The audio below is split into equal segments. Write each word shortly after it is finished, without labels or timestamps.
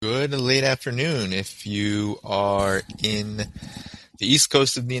good late afternoon if you are in the East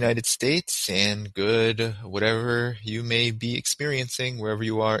Coast of the United States, and good whatever you may be experiencing wherever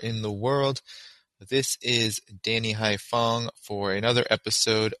you are in the world. This is Danny Haifong for another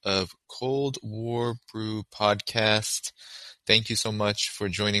episode of Cold War Brew Podcast. Thank you so much for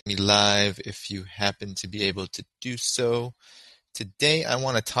joining me live if you happen to be able to do so. Today I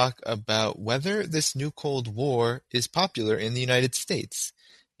want to talk about whether this new Cold War is popular in the United States.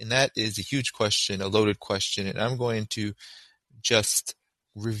 And that is a huge question, a loaded question, and I'm going to just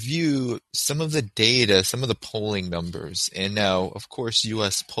review some of the data, some of the polling numbers. And now, of course,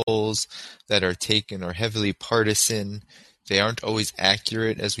 U.S. polls that are taken are heavily partisan. They aren't always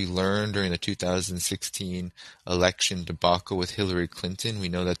accurate, as we learned during the 2016 election debacle with Hillary Clinton. We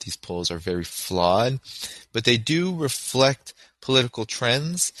know that these polls are very flawed, but they do reflect political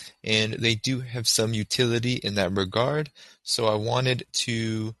trends, and they do have some utility in that regard. So I wanted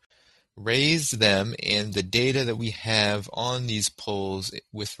to raise them and the data that we have on these polls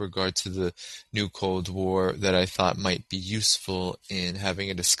with regard to the new Cold War that I thought might be useful in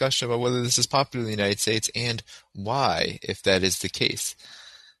having a discussion about whether this is popular in the United States and why, if that is the case.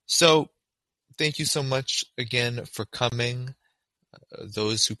 So thank you so much again for coming.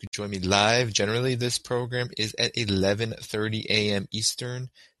 Those who could join me live, generally this program is at 11:30 a.m. Eastern.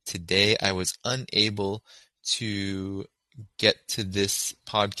 Today I was unable to get to this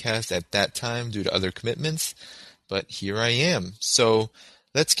podcast at that time due to other commitments, but here I am. So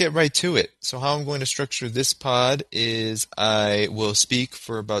let's get right to it. So how I'm going to structure this pod is I will speak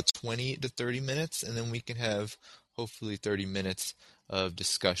for about 20 to 30 minutes, and then we can have hopefully 30 minutes of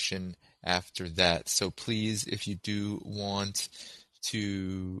discussion after that. So please, if you do want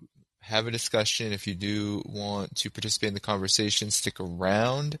to have a discussion, if you do want to participate in the conversation, stick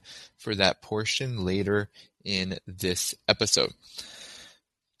around for that portion later in this episode.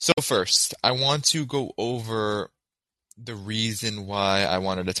 So first, I want to go over the reason why I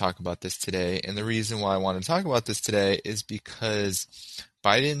wanted to talk about this today. And the reason why I wanted to talk about this today is because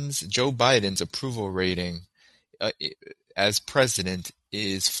Joe Biden's approval rating as president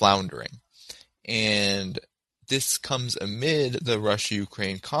is floundering. And this comes amid the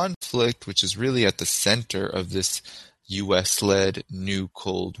Russia-Ukraine conflict, which is really at the center of this U.S.-led new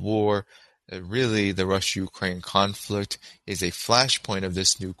Cold War. Really, the Russia-Ukraine conflict is a flashpoint of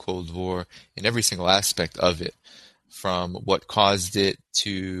this new Cold War in every single aspect of it, from what caused it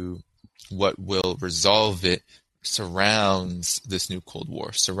to what will resolve it, surrounds this new Cold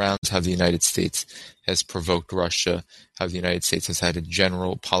War, surrounds how the United States has provoked Russia, how the United States has had a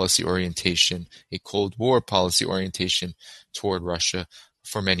general policy orientation, a Cold War policy orientation toward Russia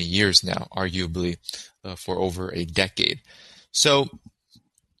for many years now, arguably for over a decade. So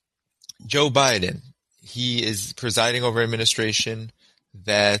Joe Biden, he is presiding over an administration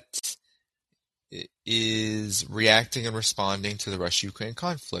that is reacting and responding to the Russia-Ukraine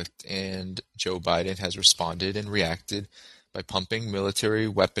conflict. And Joe Biden has responded and reacted by pumping military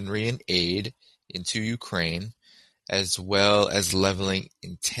weaponry and aid into Ukraine, as well as leveling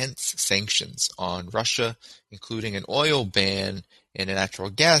intense sanctions on Russia, including an oil ban and a natural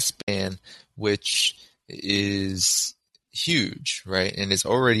gas ban, which is huge, right? And is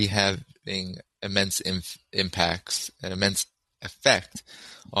already having immense impacts and immense effect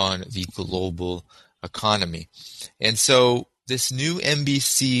on the global economy. And so this new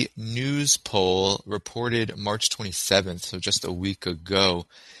NBC News poll reported March 27th, so just a week ago,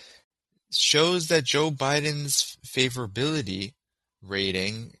 shows that Joe Biden's favorability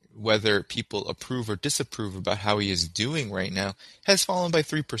rating, whether people approve or disapprove about how he is doing right now, has fallen by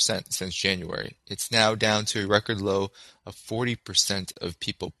 3% since January. It's now down to a record low of 40% of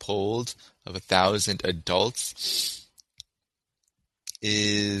people polled, of 1,000 adults,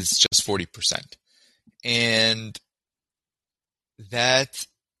 is just 40%. And that,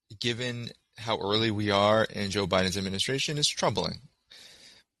 given how early we are in Joe Biden's administration, is troubling.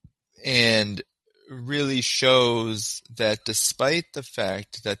 And really shows that despite the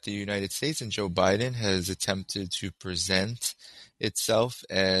fact that the United States and Joe Biden has attempted to present itself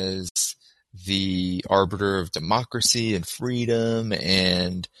as the arbiter of democracy and freedom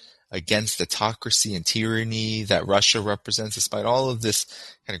and against autocracy and tyranny that Russia represents, despite all of this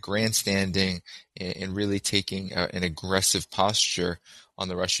kind of grandstanding and really taking an aggressive posture on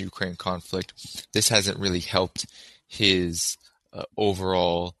the Russia-Ukraine conflict, this hasn't really helped his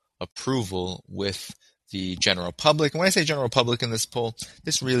overall approval with the general public. And when I say general public in this poll,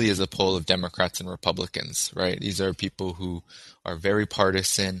 this really is a poll of Democrats and Republicans, right? These are people who are very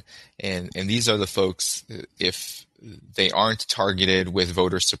partisan, and these are the folks, if they aren't targeted with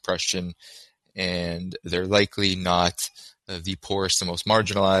voter suppression, and they're likely not the poorest, the most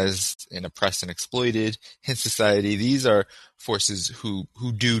marginalized and oppressed and exploited in society. These are forces who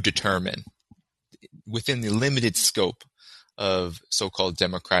do determine, within the limited scope of so-called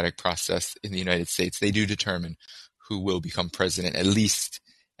democratic process in the United States, they do determine who will become president, at least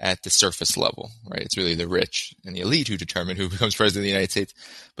at the surface level, right? It's really the rich and the elite who determine who becomes president of the United States.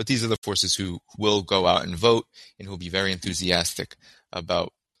 But these are the forces who will go out and vote and who will be very enthusiastic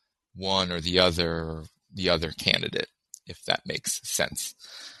about one or the other candidate, if that makes sense.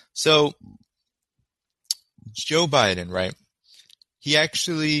 So Joe Biden, right? He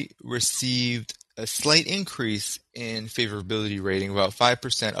actually received a slight increase in favorability rating, about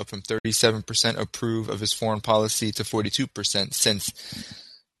 5%, up from 37% approve of his foreign policy to 42% since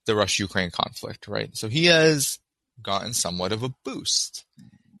the Russia-Ukraine conflict, right? So he has gotten somewhat of a boost.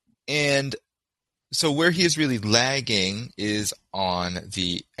 And so where he is really lagging is on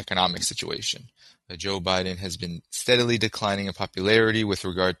the economic situation. Joe Biden has been steadily declining in popularity with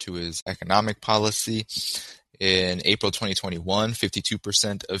regard to his economic policy. In April 2021,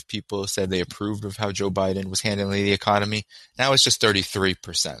 52% of people said they approved of how Joe Biden was handling the economy. Now it's just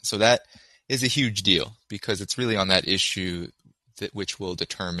 33%. So that is a huge deal because it's really on that issue which will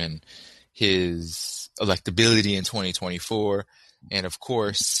determine his electability in 2024. And of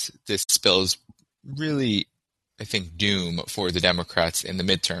course, this spells really, I think, doom for the Democrats in the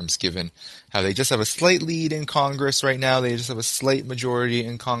midterms, given how they just have a slight lead in Congress right now. They just have a slight majority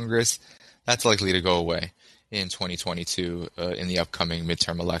in Congress. That's likely to go away in 2022 in the upcoming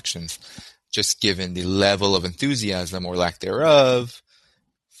midterm elections, just given the level of enthusiasm or lack thereof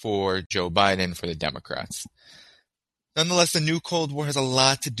for Joe Biden, for the Democrats. Nonetheless, the new Cold War has a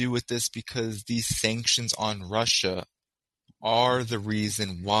lot to do with this because these sanctions on Russia are the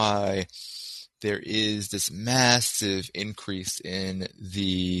reason why there is this massive increase in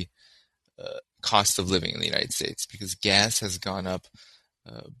the cost of living in the United States, because gas has gone up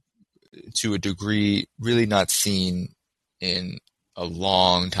to a degree really not seen in a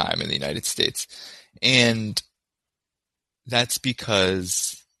long time in the United States. And that's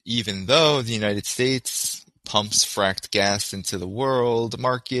because even though the United States pumps fracked gas into the world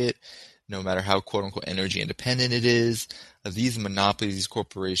market, no matter how quote-unquote energy independent it is, these monopolies, these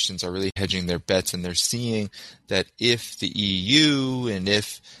corporations are really hedging their bets, and they're seeing that if the EU and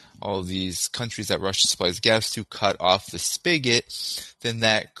if all these countries that Russia supplies gas to cut off the spigot, then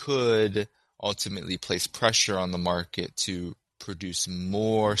that could ultimately place pressure on the market to produce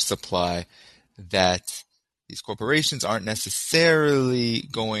more supply that these corporations aren't necessarily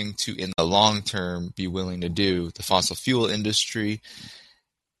going to, in the long term, be willing to do. The fossil fuel industry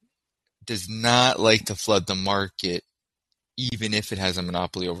does not like to flood the market, even if it has a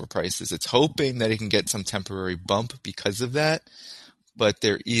monopoly over prices. It's hoping that it can get some temporary bump because of that, but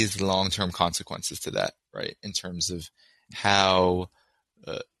there is long-term consequences to that, right? In terms of how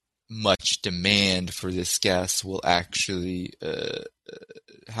much demand for this gas will actually,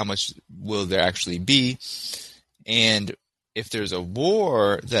 how much will there actually be? And if there's a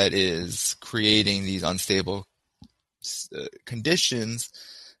war that is creating these unstable conditions,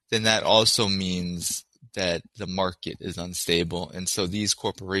 then that also means that the market is unstable. And so these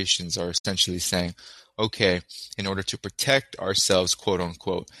corporations are essentially saying, okay, in order to protect ourselves, quote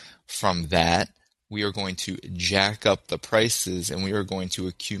unquote, from that, we are going to jack up the prices and we are going to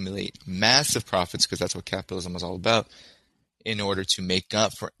accumulate massive profits, because that's what capitalism is all about, in order to make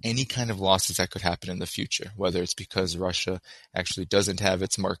up for any kind of losses that could happen in the future, whether it's because Russia actually doesn't have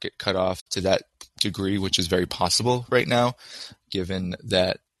its market cut off to that degree, which is very possible right now, given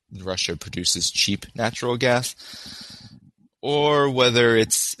that Russia produces cheap natural gas, or whether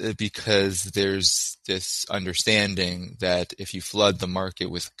it's because there's this understanding that if you flood the market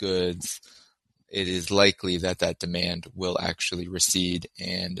with goods, it is likely that that demand will actually recede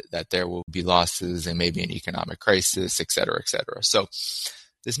and that there will be losses and maybe an economic crisis, et cetera, et cetera. So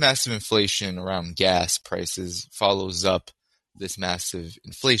this massive inflation around gas prices follows up this massive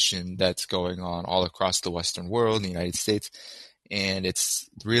inflation that's going on all across the Western world, in the United States. And it's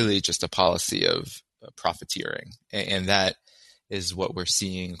really just a policy of profiteering. And that is what we're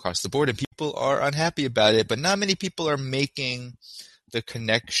seeing across the board. And people are unhappy about it, but not many people are making the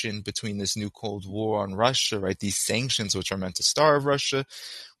connection between this new Cold War on Russia, right? These sanctions, which are meant to starve Russia,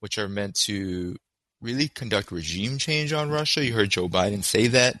 which are meant to really conduct regime change on Russia. You heard Joe Biden say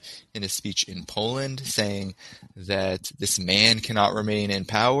that in his speech in Poland, saying that this man cannot remain in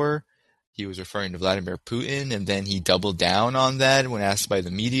power. He was referring to Vladimir Putin, and then he doubled down on that when asked by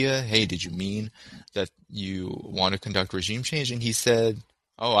the media, hey, did you mean that you want to conduct regime change? And he said,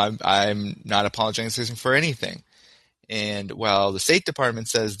 oh, I'm not apologizing for anything. And while the State Department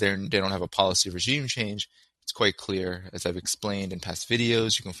says they don't have a policy of regime change, it's quite clear, as I've explained in past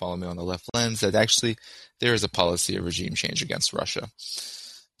videos, you can follow me on the Left Lens, that actually there is a policy of regime change against Russia.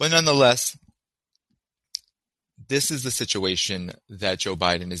 But nonetheless, this is the situation that Joe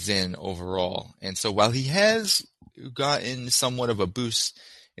Biden is in overall. And so while he has gotten somewhat of a boost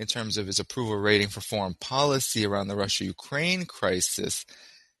in terms of his approval rating for foreign policy around the Russia-Ukraine crisis,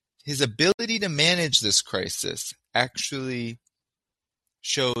 his ability to manage this crisis actually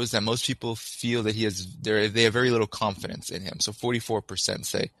shows that most people feel that they have very little confidence in him. So 44%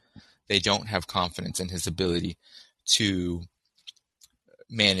 say they don't have confidence in his ability to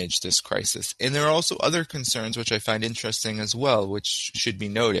manage this crisis. And there are also other concerns which I find interesting as well, which should be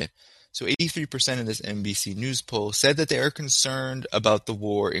noted. So 83% of this NBC News poll said that they are concerned about the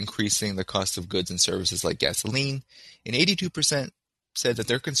war increasing the cost of goods and services like gasoline, and 82% said that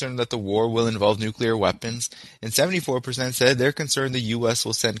they're concerned that the war will involve nuclear weapons, and 74% said they're concerned the U.S.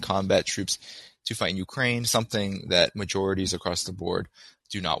 will send combat troops to fight in Ukraine, something that majorities across the board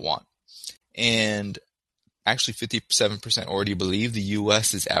do not want. And actually 57% already believe the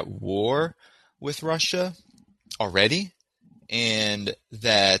U.S. is at war with Russia already, and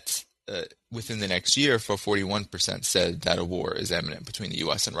that within the next year, 41% said that a war is imminent between the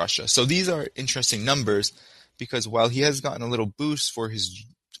U.S. and Russia. So these are interesting numbers, because while he has gotten a little boost for his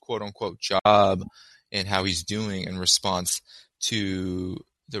quote-unquote job and how he's doing in response to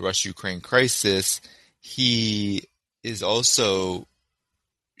the Russia-Ukraine crisis, he is also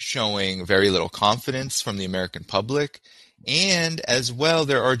showing very little confidence from the American public. And as well,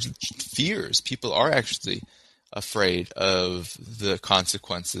 there are fears. People are actually afraid of the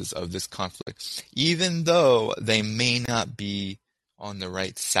consequences of this conflict, even though they may not be on the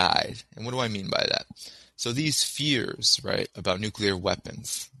right side. And what do I mean by that? So these fears, right, about nuclear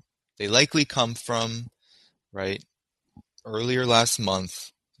weapons, they likely come from, right, earlier last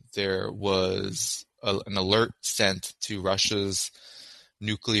month, there was an alert sent to Russia's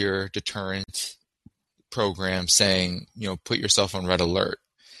nuclear deterrent program saying, put yourself on red alert.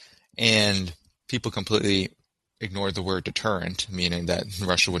 And people completely ignored the word deterrent, meaning that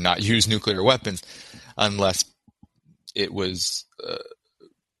Russia would not use nuclear weapons unless it was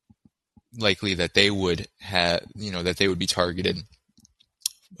likely that they would have, that they would be targeted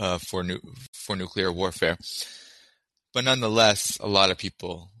for nuclear warfare. But nonetheless, a lot of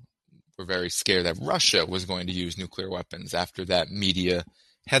people were very scared that Russia was going to use nuclear weapons after that media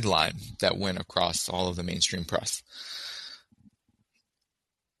headline that went across all of the mainstream press.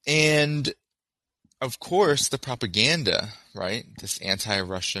 And of course, the propaganda, right? This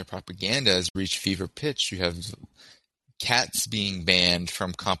anti-Russia propaganda has reached fever pitch. You have cats being banned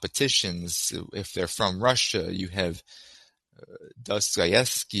from competitions if they're from Russia. You have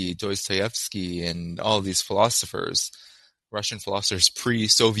Dostoevsky, and all these philosophers, Russian philosophers,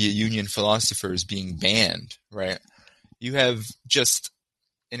 pre-Soviet Union philosophers being banned, right? You have just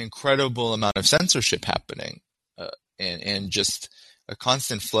an incredible amount of censorship happening, and just a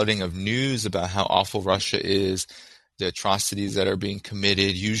constant flooding of news about how awful Russia is, the atrocities that are being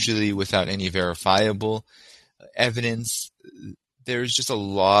committed, usually without any verifiable evidence. There's just a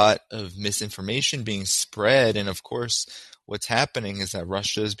lot of misinformation being spread, and of course, what's happening is that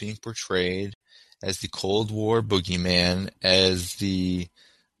Russia is being portrayed as the Cold War boogeyman, as the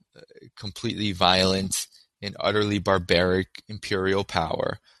completely violent and utterly barbaric imperial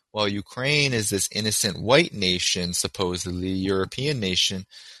power, while Ukraine is this innocent white nation, supposedly European nation,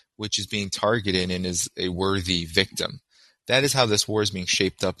 which is being targeted and is a worthy victim. That is how this war is being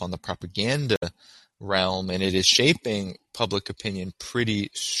shaped up on the propaganda realm, and it is shaping public opinion pretty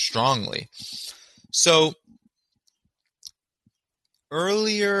strongly. So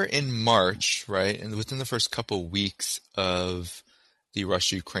earlier in March, right, and within the first couple of weeks of the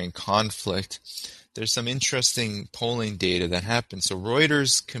Russia-Ukraine conflict, there's some interesting polling data that happened. So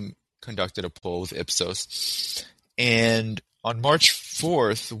Reuters conducted a poll with Ipsos, and on March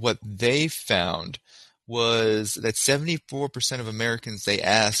 4th, what they found was that 74% of Americans they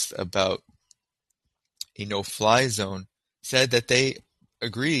asked about a no-fly zone said that they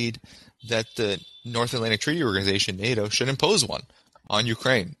agreed that the North Atlantic Treaty Organization, NATO, should impose one on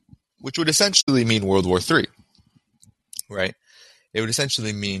Ukraine, which would essentially mean World War III, right? It would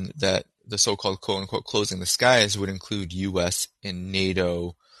essentially mean that the so-called quote-unquote closing the skies would include U.S. and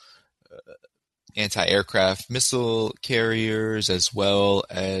NATO anti-aircraft missile carriers, as well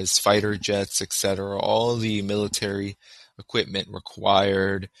as fighter jets, etc., all the military equipment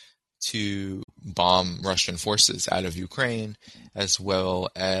required to bomb Russian forces out of Ukraine, as well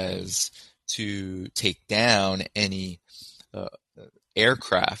as to take down any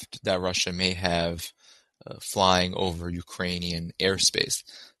aircraft that Russia may have flying over Ukrainian airspace.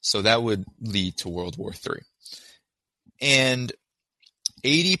 So that would lead to World War III. And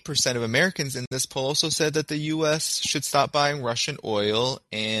 80% of Americans in this poll also said that the U.S. should stop buying Russian oil,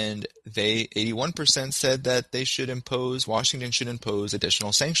 and 81% said that Washington should impose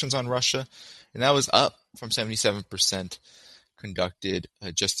additional sanctions on Russia, and that was up from 77% conducted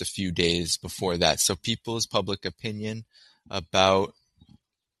just a few days before that. So people's public opinion about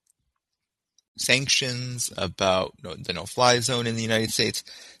sanctions, about the no-fly zone in the United States,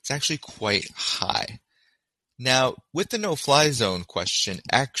 it's actually quite high. Now, with the no-fly zone question,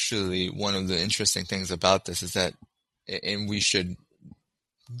 actually, one of the interesting things about this is that, and we should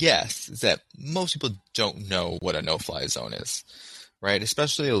guess, is that most people don't know what a no-fly zone is, right?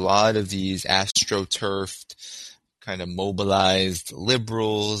 Especially a lot of these astroturfed, kind of mobilized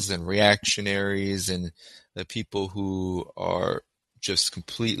liberals and reactionaries and the people who are just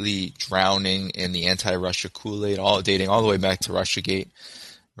completely drowning in the anti-Russia Kool-Aid, dating all the way back to Russiagate,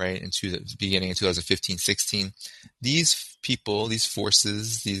 right, into the beginning in 2015-16. These people, these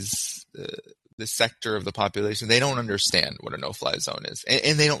forces, this sector of the population, they don't understand what a no-fly zone is,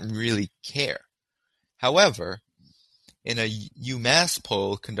 and they don't really care. However, in a UMass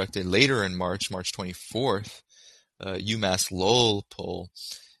poll conducted later in March 24th, UMass Lowell poll,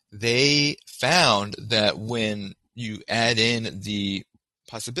 they found that when you add in the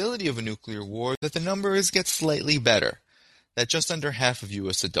possibility of a nuclear war, that the numbers get slightly better. That just under half of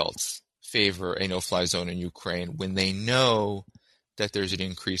U.S. adults favor a no-fly zone in Ukraine when they know that there's an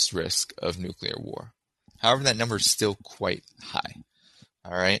increased risk of nuclear war. However, that number is still quite high.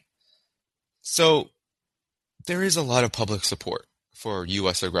 All right? So there is a lot of public support for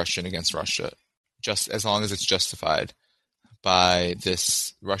U.S. aggression against Russia, just as long as it's justified by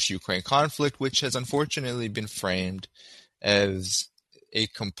this Russia-Ukraine conflict, which has unfortunately been framed as a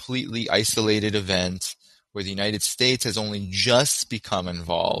completely isolated event where the United States has only just become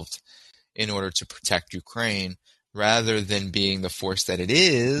involved in order to protect Ukraine, rather than being the force that it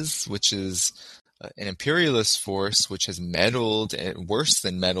is, which is an imperialist force which has meddled, and worse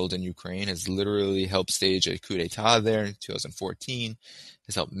than meddled in Ukraine, has literally helped stage a coup d'etat there in 2014,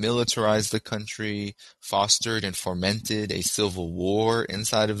 has helped militarize the country, fostered and fomented a civil war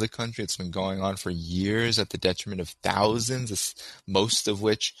inside of the country. It's been going on for years at the detriment of thousands, most of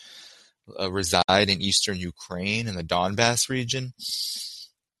which reside in eastern Ukraine and the Donbass region.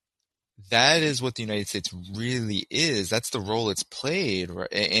 That is what the United States really is. That's the role it's played,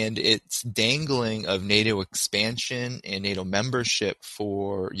 right? And its dangling of NATO expansion and NATO membership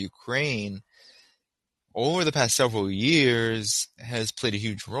for Ukraine over the past several years has played a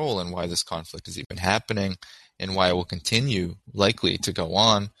huge role in why this conflict is even happening and why it will continue likely to go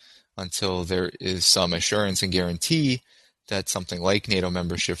on until there is some assurance and guarantee that something like NATO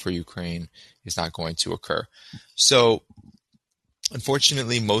membership for Ukraine is not going to occur. So,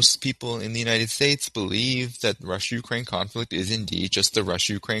 unfortunately, most people in the United States believe that the Russia-Ukraine conflict is indeed just the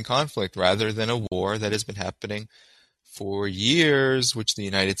Russia-Ukraine conflict, rather than a war that has been happening for years, which the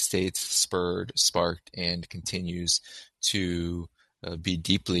United States sparked, and continues to be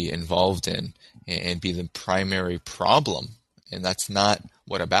deeply involved in and be the primary problem. And that's not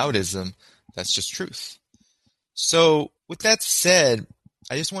whataboutism, that's just truth. So, with that said,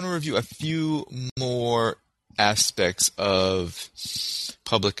 I just want to review a few more aspects of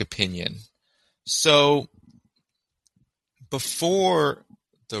public opinion. So, before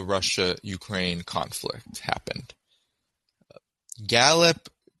the Russia-Ukraine conflict happened, Gallup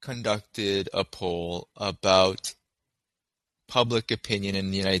conducted a poll about public opinion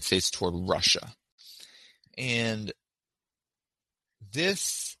in the United States toward Russia. And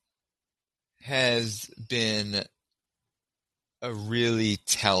this has been a really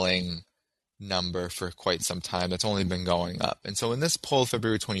telling number for quite some time. That's only been going up. And so in this poll,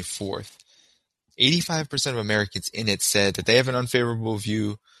 February 24th, 85% of Americans in it said that they have an unfavorable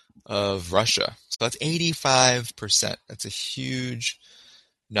view of Russia. So that's 85%. That's a huge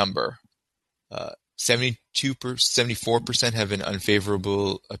number. 74% have an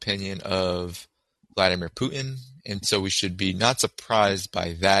unfavorable opinion of Vladimir Putin. And so we should be not surprised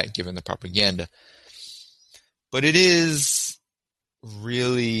by that given the propaganda. But it is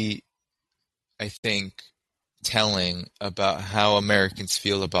really, I think, telling about how Americans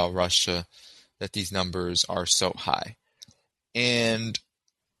feel about Russia that these numbers are so high. And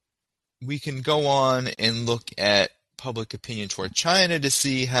we can go on and look at public opinion toward China to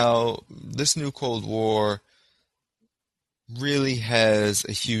see how this new Cold War really has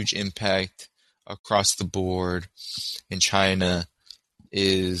a huge impact across the board, and China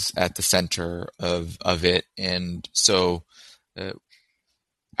is at the center of it. And so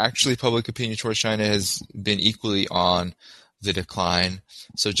actually public opinion towards China has been equally on the decline.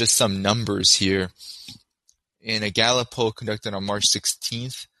 So just some numbers here. In a Gallup poll conducted on March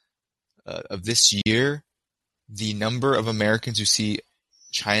 16th of this year, the number of Americans who see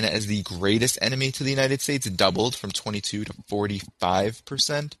China as the greatest enemy to the United States doubled from 22 to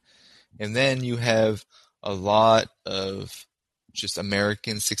 45%. And then you have a lot of just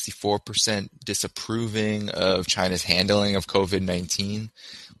Americans, 64% disapproving of China's handling of COVID-19,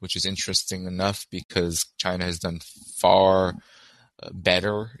 which is interesting enough because China has done far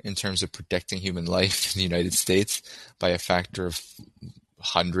better in terms of protecting human life in the United States by a factor of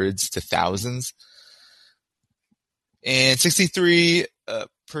hundreds to thousands. And 63%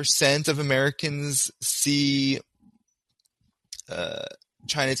 of Americans see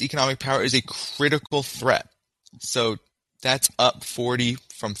China's economic power as a critical threat. So that's up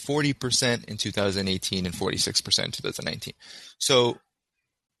from 40% in 2018 and 46% in 2019. So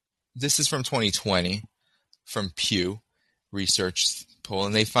this is from 2020, from Pew Research poll,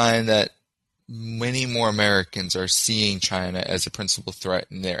 and they find that many more Americans are seeing China as a principal threat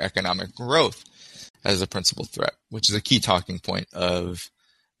in their economic growth as a principal threat, which is a key talking point of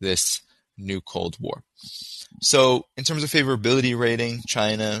this new Cold War. So in terms of favorability rating,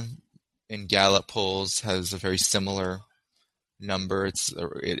 China in Gallup polls has a very similar number.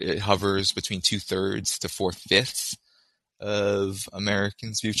 It hovers between 2/3 to 4/5 of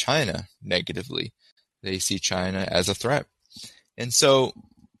Americans view China negatively. They see China as a threat. And so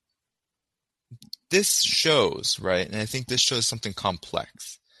this shows, right, and I think this shows something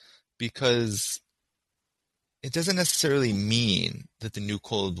complex, because it doesn't necessarily mean that the new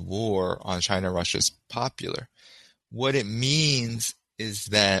Cold War on China and Russia is popular. What it means is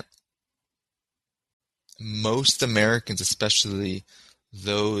that most Americans, especially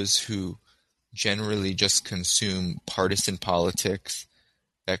those who generally just consume partisan politics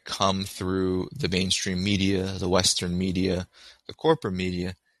that come through the mainstream media, the Western media, the corporate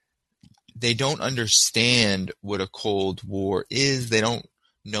media, they don't understand what a Cold War is. They don't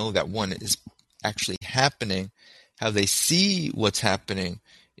know that one is actually happening. How they see what's happening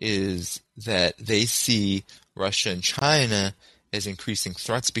is that they see Russia and China as increasing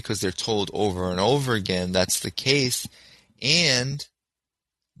threats because they're told over and over again that's the case. And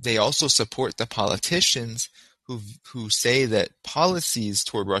they also support the politicians who say that policies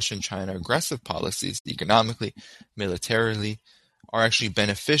toward Russia and China, aggressive policies, economically, militarily, are actually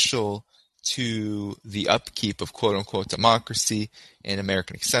beneficial to the upkeep of quote-unquote democracy and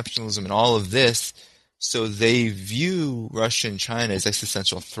American exceptionalism and all of this. So they view Russia and China as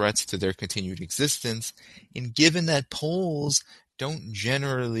existential threats to their continued existence. And given that polls don't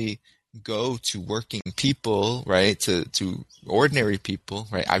generally go to working people, right, to ordinary people,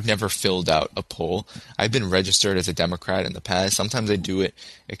 right? I've never filled out a poll. I've been registered as a Democrat in the past. Sometimes I do it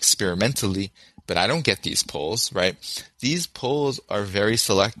experimentally, but I don't get these polls, right? These polls are very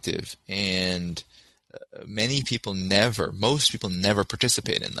selective, and most people never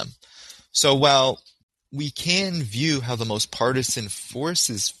participate in them. So while we can view how the most partisan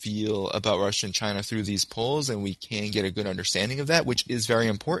forces feel about Russia and China through these polls, and we can get a good understanding of that, which is very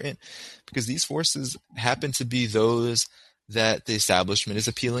important because these forces happen to be those that the establishment is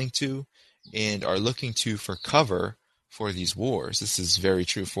appealing to and are looking to for cover for these wars. This is very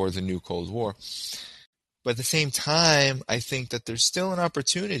true for the new Cold War. But at the same time, I think that there's still an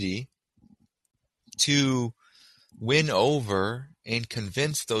opportunity to win over and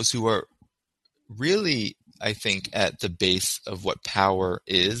convince those who are really, I think, at the base of what power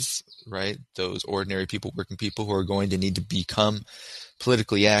is, right? Those ordinary people, working people who are going to need to become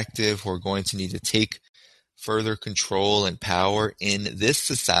politically active, who are going to need to take further control and power in this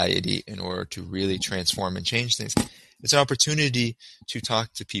society in order to really transform and change things. It's an opportunity to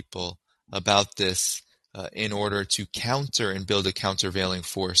talk to people about this in order to counter and build a countervailing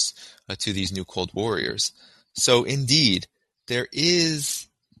force to these new Cold Warriors. So indeed, there is,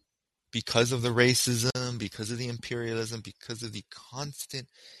 because of the racism, because of the imperialism, because of the constant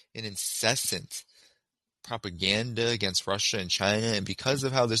and incessant propaganda against Russia and China, and because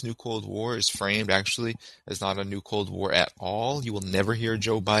of how this new Cold War is framed actually as not a new Cold War at all. You will never hear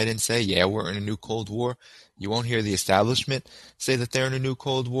Joe Biden say, yeah, we're in a new Cold War. You won't hear the establishment say that they're in a new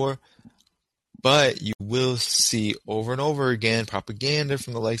Cold War. But you will see over and over again propaganda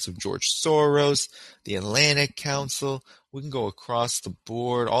from the likes of George Soros, the Atlantic Council. We can go across the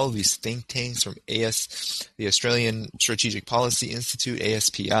board, all of these think tanks from the Australian Strategic Policy Institute,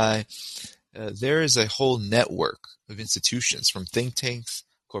 ASPI. There is a whole network of institutions from think tanks,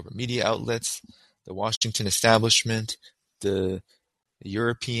 corporate media outlets, the Washington establishment, the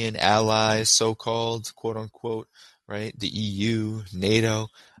European allies, so-called, quote-unquote, right? The EU, NATO.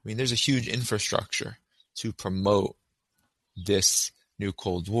 I mean, there's a huge infrastructure to promote this new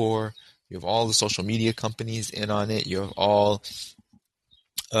Cold War, You have all the social media companies in on it. You have all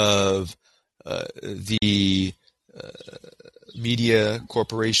of the media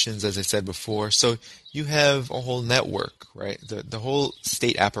corporations, as I said before. So you have a whole network, right? The whole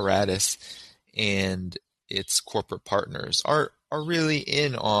state apparatus and its corporate partners are really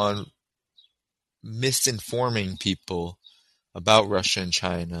in on misinforming people about Russia and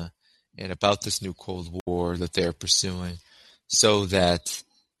China and about this new Cold War that they're pursuing so that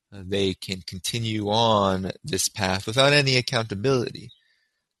they can continue on this path without any accountability.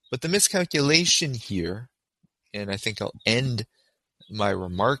 But the miscalculation here, and I think I'll end my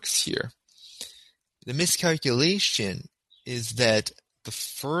remarks here, the miscalculation is that the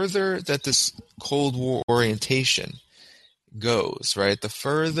further that this Cold War orientation goes, right, the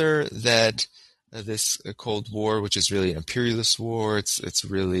further that this Cold War, which is really an imperialist war, it's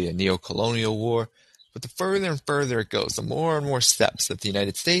really a neo-colonial war, but the further and further it goes, the more and more steps that the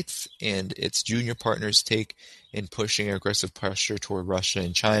United States and its junior partners take in pushing aggressive pressure toward Russia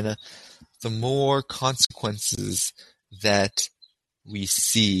and China, the more consequences that we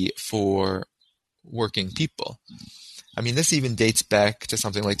see for working people. I mean, this even dates back to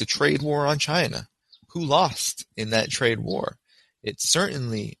something like the trade war on China. Who lost in that trade war? It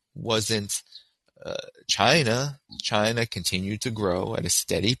certainly wasn't China. China continued to grow at a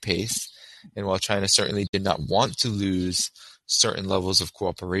steady pace. And while China certainly did not want to lose certain levels of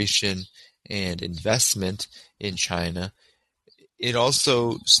cooperation and investment in China, it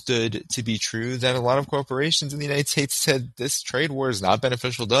also stood to be true that a lot of corporations in the United States said this trade war is not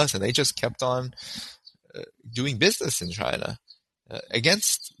beneficial to us, and they just kept on doing business in China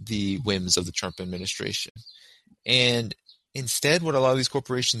against the whims of the Trump administration. And instead, what a lot of these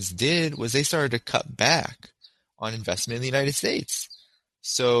corporations did was they started to cut back on investment in the United States.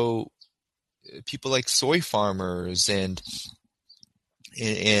 So people like soy farmers and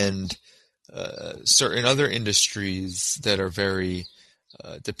certain other industries that are very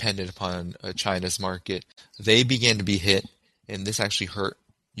dependent upon China's market, they began to be hit, and this actually hurt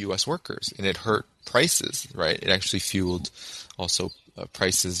U.S. workers, and it hurt prices, right? It actually fueled also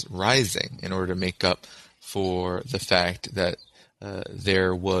prices rising in order to make up for the fact that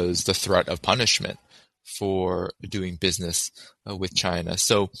there was the threat of punishment for doing business with China.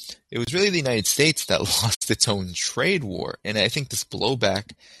 So it was really the United States that lost its own trade war, and I think this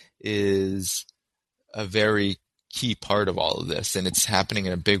blowback is a very key part of all of this, and it's happening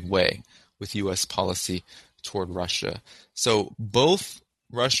in a big way with U.S. policy toward Russia. So both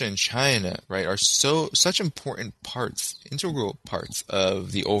Russia and China, right, are such important parts, integral parts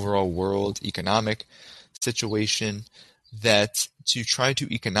of the overall world economic situation that to try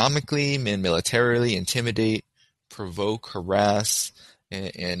to economically and militarily intimidate, provoke, harass,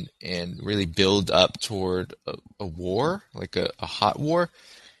 and really build up toward a war, like a hot war,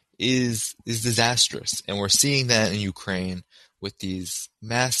 is disastrous. And we're seeing that in Ukraine with these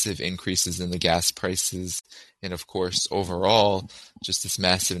massive increases in the gas prices and, of course, overall, just this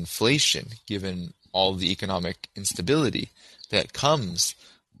massive inflation, given all the economic instability that comes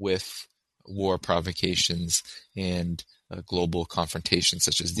with war provocations and global confrontations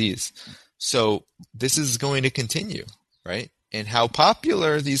such as these. So this is going to continue, right? And how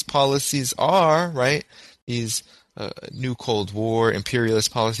popular these policies are, right? These new Cold War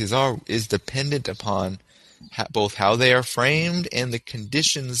imperialist policies is dependent upon both how they are framed and the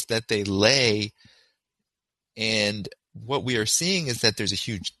conditions that they lay. And what we are seeing is that there's a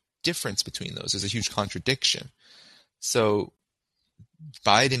huge difference between those. There's a huge contradiction. So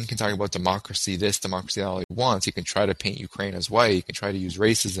Biden can talk about democracy, democracy, all he wants. He can try to paint Ukraine as white. He can try to use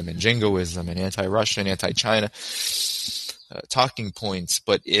racism and jingoism and anti-Russia and anti-China talking points.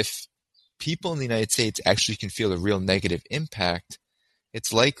 But if people in the United States actually can feel a real negative impact,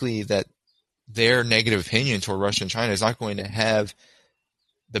 it's likely that their negative opinion toward Russia and China is not going to have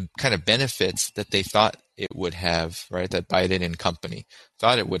the kind of benefits that they thought it would have, right? That Biden and company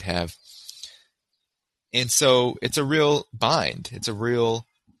thought it would have. And so it's a real bind. It's a real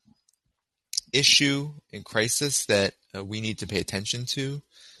issue and crisis that we need to pay attention to.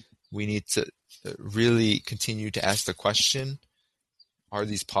 We need to really continue to ask the question, are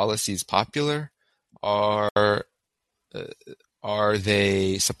these policies popular? Are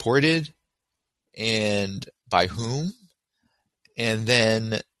they supported? And by whom? And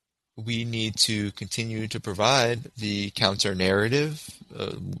then we need to continue to provide the counter narrative,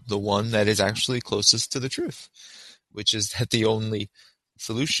 the one that is actually closest to the truth, which is that the only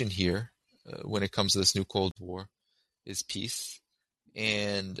solution here when it comes to this new Cold War is peace,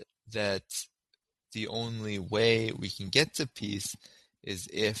 and that the only way we can get to peace is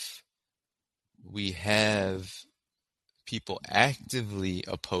if we have people actively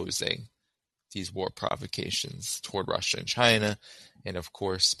opposing these war provocations toward Russia and China, and of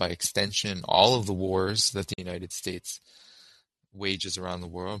course, by extension, all of the wars that the United States wages around the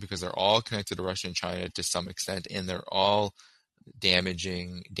world, because they're all connected to Russia and China to some extent, and they're all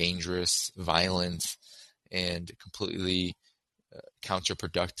damaging, dangerous, violent, and completely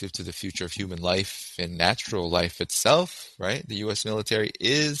counterproductive to the future of human life and natural life itself, right? The U.S. military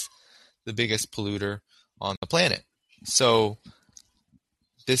is the biggest polluter on the planet. So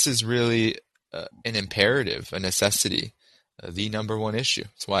this is really an imperative, a necessity, the number one issue.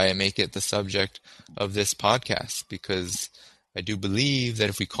 That's why I make it the subject of this podcast, because I do believe that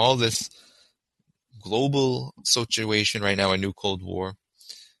if we call this global situation right now a new Cold War,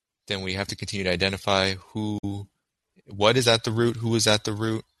 then we have to continue to identify what is at the root, who is at the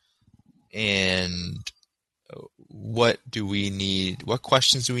root, and what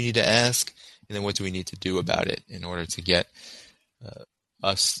questions do we need to ask, and then what do we need to do about it in order to get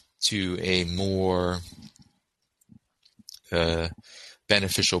us to a more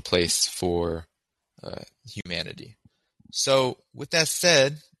beneficial place for humanity. So with that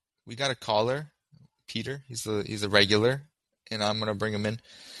said, we got a caller, Peter. He's a regular, and I'm going to bring him in.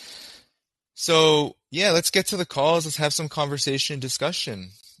 So yeah, let's get to the calls. Let's have some conversation,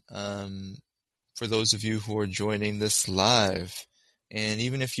 discussion. For those of you who are joining this live, and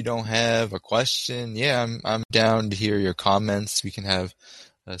even if you don't have a question, yeah, I'm down to hear your comments. We can have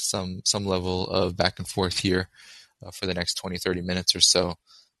some level of back and forth here for the next 20-30 minutes or so.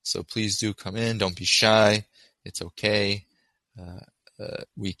 So please do come in. Don't be shy. It's okay.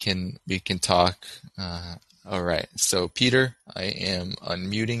 We can talk. All right. So Peter, I am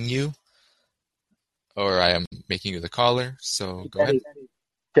unmuting you, or I am making you the caller. So go ahead.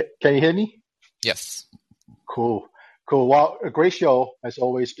 Can you hear me? Yes. Cool. Well, a great show as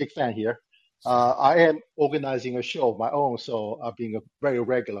always. Big fan here. I am organizing a show of my own, so I'm being a very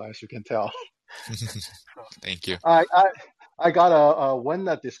regular, as you can tell. Thank you. I got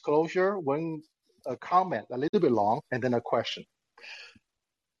one disclosure, one comment, a little bit long, and then a question.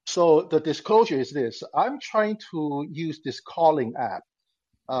 So the disclosure is this: I'm trying to use this calling app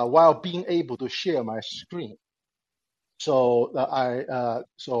while being able to share my screen. So I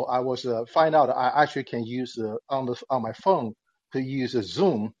was find out I actually can use on my phone to use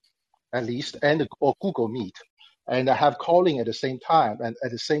Zoom at least, or Google Meet, and I have calling at the same time, and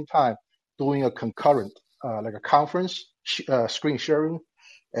at the same time doing a concurrent like a conference screen sharing.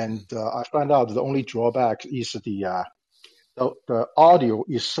 And I found out the only drawback is the audio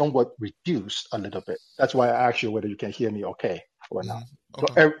is somewhat reduced a little bit. That's why I asked you whether you can hear me okay or not.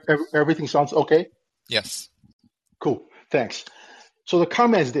 Okay. So everything sounds okay? Yes. Cool. Thanks. So the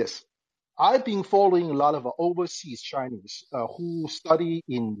comment is this: I've been following a lot of overseas Chinese who study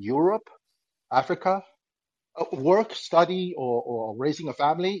in Europe, Africa, work, study, or raising a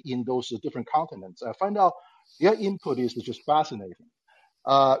family in those different continents. I find out their input is just fascinating.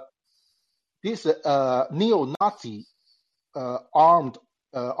 This neo-Nazi armed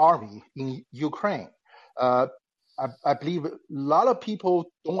army in Ukraine, I believe a lot of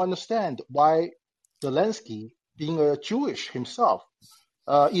people don't understand why Zelensky, being a Jewish himself,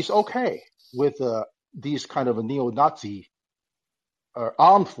 is okay with these kind of neo-Nazi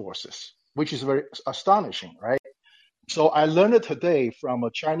armed forces, which is very astonishing, right? So I learned it today from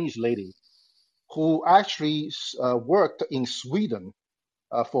a Chinese lady who actually worked in Sweden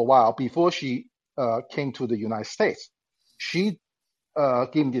for a while before she came to the United States. She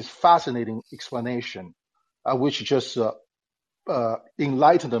gave me this fascinating explanation, which just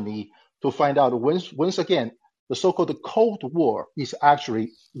enlightened me to find out once again, the so-called Cold War is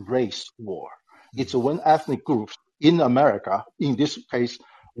actually race war. It's one ethnic group in America, in this case,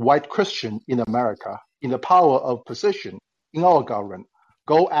 white Christian in America, in the power of position in our government,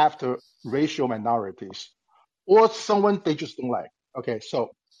 go after racial minorities or someone they just don't like. Okay,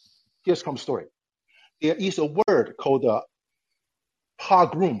 so here's the story. There is a word called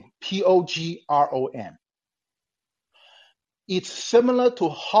pogrom, P-O-G-R-O-M. It's similar to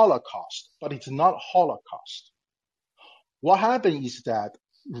Holocaust, but it's not Holocaust. What happened is that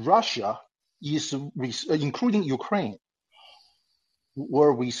Russia is, including Ukraine,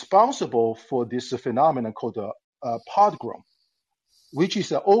 were responsible for this phenomenon called a pogrom, which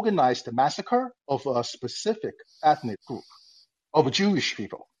is an organized massacre of a specific ethnic group of Jewish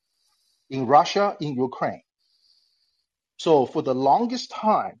people in Russia, in Ukraine. So for the longest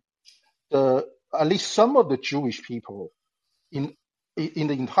time, at least some of the Jewish people in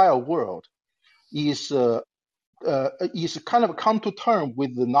the entire world is kind of come to term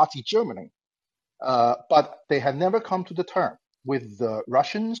with the Nazi Germany, but they have never come to the term with the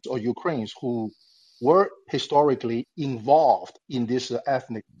Russians or Ukrainians who were historically involved in this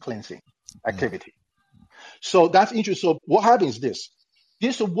ethnic cleansing. activity. So that's interesting. So what happens is this.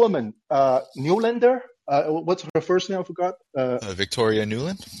 This woman, Newlander, what's her first name? I forgot. Victoria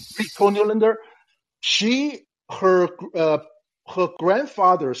Nuland? Victoria Newlander. Her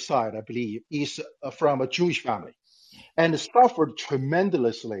grandfather's side, I believe, is from a Jewish family and suffered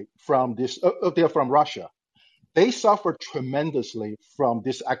tremendously from this. They're from Russia. They suffered tremendously from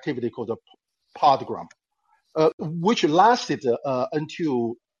this activity called the pogrom, which lasted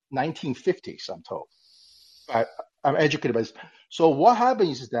until 1950s, I'm told. I'm educated by this. So what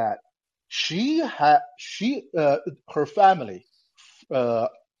happens is that her family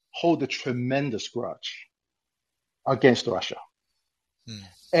hold a tremendous grudge against Russia,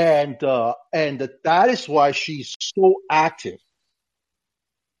 and that is why she's so active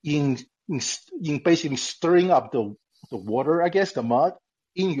in basically stirring up the water, I guess, the mud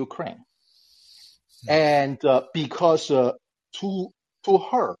in Ukraine, and because to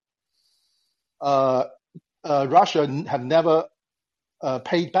her, Russia have never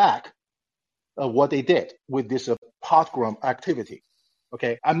paid back what they did with this pogrom activity.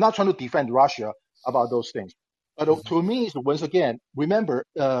 Okay, I'm not trying to defend Russia about those things, but to me, once again, remember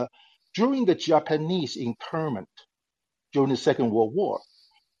during the Japanese internment during the Second World War,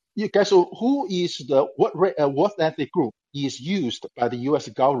 you guess who is what ethnic group is used by the U.S.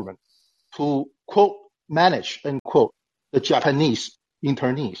 government to quote manage unquote the Japanese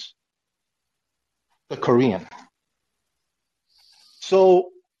internees? The Korean. So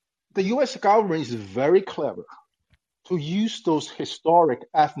the U.S. government is very clever to use those historic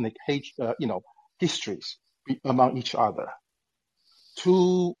ethnic histories among each other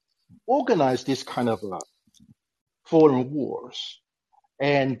to organize this kind of foreign wars.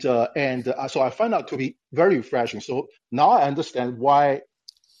 And so I find out to be very refreshing. So now I understand why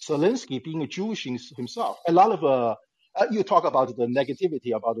Zelensky, being a Jewish himself, a lot of you talk about the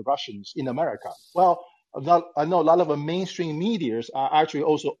negativity about the Russians in America. Well, I know a lot of the mainstream medias are actually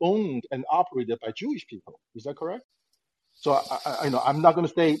also owned and operated by Jewish people. Is that correct? So I know I'm not going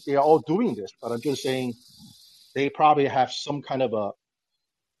to say they are all doing this, but I'm just saying they probably have some kind of a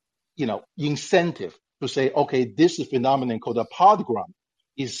incentive to say, okay, this phenomenon called a pogrom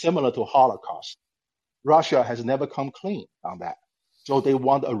is similar to Holocaust. Russia has never come clean on that. So they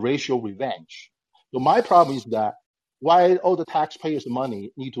want a racial revenge. So my problem is that why all the taxpayers'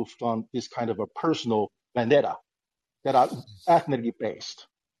 money need to fund this kind of a personal vendetta that are ethnically based.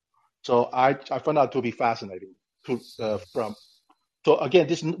 So I found out to be fascinating. So again,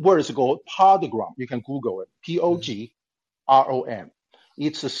 this word is called pogrom. You can Google it. Pogrom.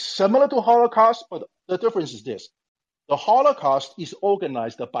 It's similar to Holocaust, but the difference is this. The Holocaust is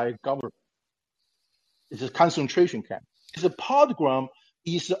organized by a government. It's a concentration camp. The pogrom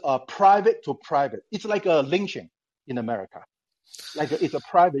is a private to private. It's like a lynching in America. It's a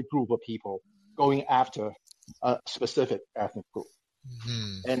private group of people going after a specific ethnic group.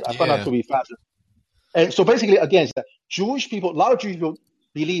 And I found that to be fascinating. And so basically, again, Jewish people, a lot of Jewish people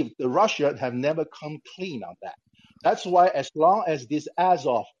believe the Russia have never come clean on that. That's why as long as this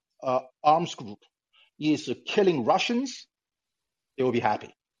Azov arms group is killing Russians, they will be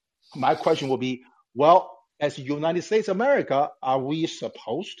happy. My question will be, well, as United States of America, are we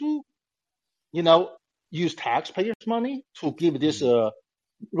supposed to, use taxpayers' money to give this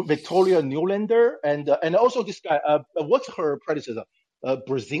Victoria Newlander and also this guy, what's her predecessor,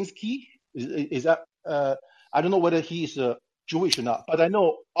 Brzezinski? Is that I don't know whether he's Jewish or not, but I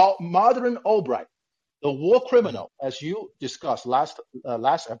know Madeleine Albright, the war criminal, as you discussed last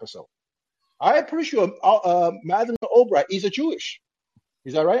episode. I'm pretty sure Madeleine Albright is a Jewish.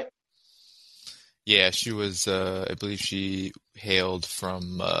 Is that right? Yeah, she was. I believe she hailed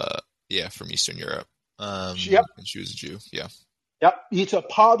from Eastern Europe. And she was a Jew. Yeah. Yep, it's a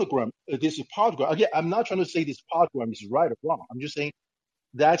pogrom. This is pogrom. Again, I'm not trying to say this pogrom is right or wrong. I'm just saying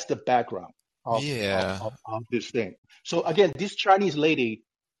that's the background of this thing. So again, this Chinese lady,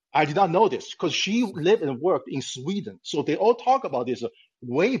 I did not know this because she lived and worked in Sweden. So they all talk about this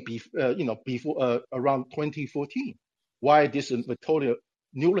way before around 2014. Why this Victoria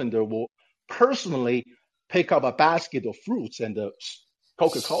Newlander will personally pick up a basket of fruits and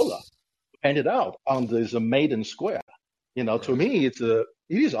Coca-Cola, hand it out on this Maiden Square. Right. To me, it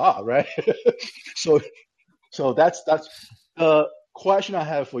is odd, right? so that's the question I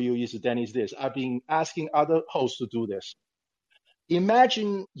have for you is, Danny, is this. I've been asking other hosts to do this.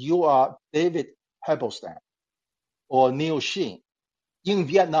 Imagine you are David Hebblestan or Neil Sheen in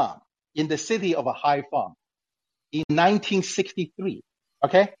Vietnam, in the city of Haiphong in 1963,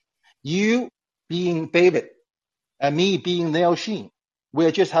 okay? You being David and me being Neil Sheen.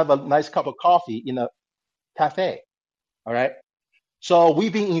 We'll just have a nice cup of coffee in a cafe, all right? So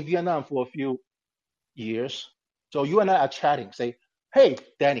we've been in Vietnam for a few years. So you and I are chatting, say, hey,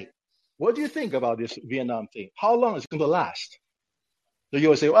 Danny, what do you think about this Vietnam thing? How long is it going to last? So you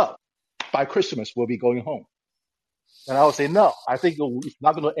will say, well, by Christmas, we'll be going home. And I will say, no, I think it's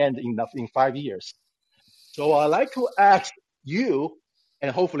not going to end in 5 years. So I like to ask you,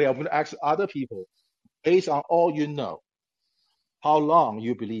 and hopefully I'm going to ask other people, based on all you know, how long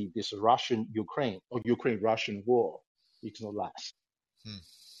you believe this Russian-Ukraine or Ukraine-Russian war is going to last? Hmm.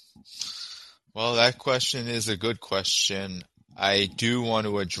 Well, that question is a good question. I do want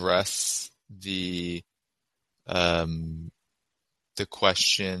to address um, the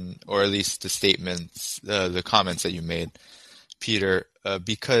question, or at least the statements, the comments that you made, Peter,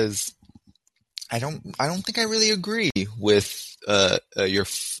 because I don't think I really agree with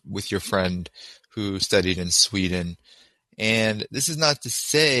your friend who studied in Sweden. And this is not to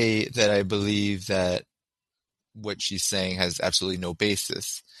say that I believe that what she's saying has absolutely no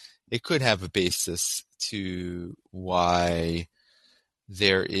basis. It could have a basis to why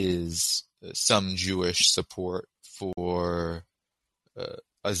there is some Jewish support for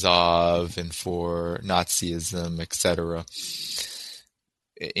Azov and for Nazism, etc.,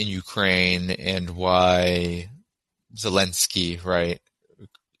 in Ukraine, and why Zelensky, right,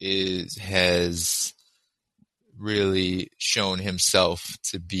 has really shown himself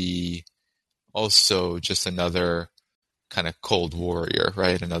to be also just another kind of cold warrior,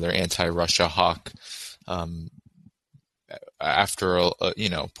 right? Another anti-Russia hawk. After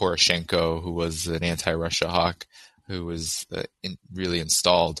Poroshenko, who was an anti-Russia hawk, who was really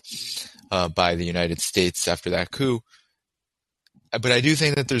installed by the United States after that coup. But I do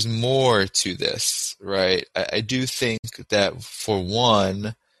think that there's more to this, right? I do think that, for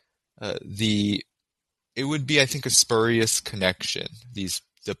one, it would be, I think, a spurious connection.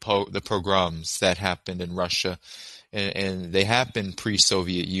 The pogroms that happened in Russia, and they happened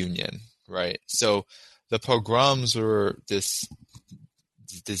pre-Soviet Union, right? So the pogroms were this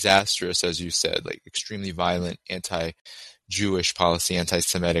disastrous, as you said, like extremely violent anti-Jewish policy,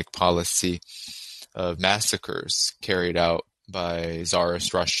 anti-Semitic policy of massacres carried out by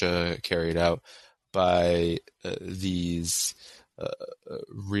Tsarist Russia, carried out by these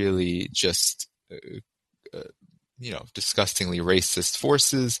really just disgustingly racist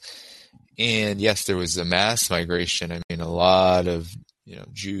forces. And yes, there was a mass migration. I mean, a lot of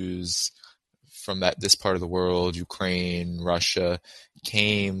Jews from this part of the world, Ukraine, Russia,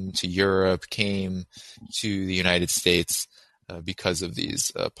 came to Europe, came to the United States because of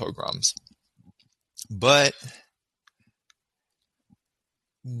these pogroms. But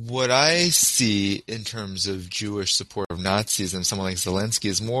what I see in terms of Jewish support of Nazis and someone like Zelensky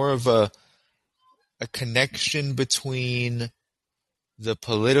is more of a connection between the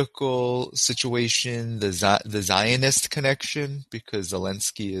political situation, the Zionist connection, because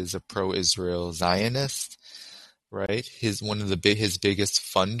Zelensky is a pro-Israel Zionist, right? His biggest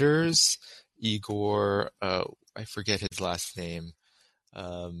funders, Igor, I forget his last name.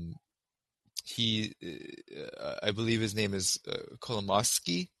 I believe his name is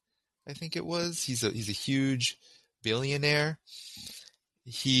Kolomoisky, I think it was. He's a huge billionaire.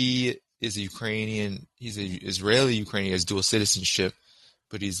 He is a Ukrainian. He's an Israeli Ukrainian. He has dual citizenship,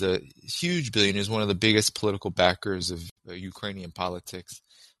 but he's a huge billionaire. He's one of the biggest political backers of Ukrainian politics,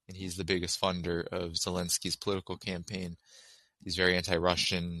 and he's the biggest funder of Zelensky's political campaign. He's very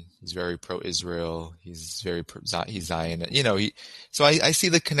anti-Russian. He's very pro-Israel. He's Zionist. So I see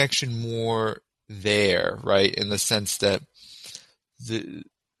the connection more there, right? In the sense that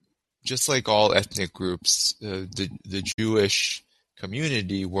just like all ethnic groups, the Jewish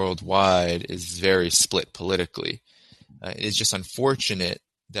community worldwide is very split politically. It's just unfortunate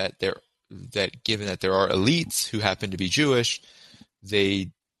that given that there are elites who happen to be Jewish, they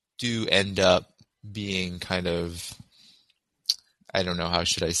do end up being kind of, I don't know, how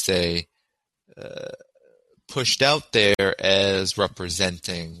should I say, pushed out there as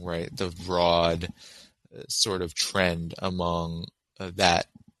representing, right, the broad sort of trend among that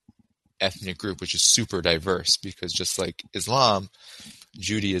ethnic group, which is super diverse, because just like Islam,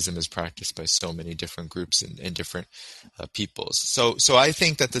 Judaism is practiced by so many different groups and different peoples. So I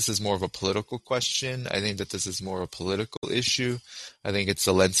think that this is more of a political question. I think that this is more of a political issue. I think it's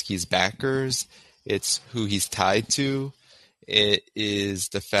Zelensky's backers. It's who he's tied to. It is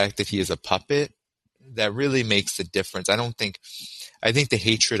the fact that he is a puppet that really makes the difference. I think the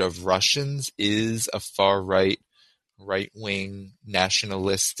hatred of Russians is a far right-wing,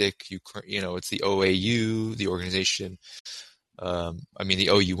 nationalistic, it's the OAU, the organization, the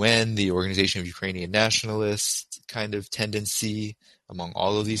OUN, the Organization of Ukrainian Nationalists kind of tendency among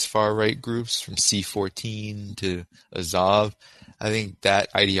all of these far-right groups, from C14 to Azov. I think that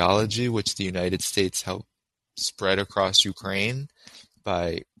ideology, which the United States helped spread across Ukraine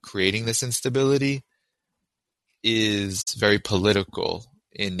by creating this instability, is very political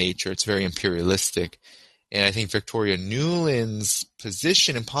in nature. It's very imperialistic. And I think Victoria Nuland's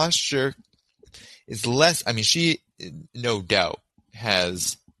position and posture is less, I mean, she no doubt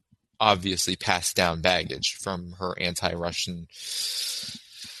has obviously passed down baggage from her anti-Russian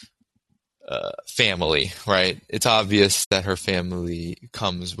family, right? It's obvious that her family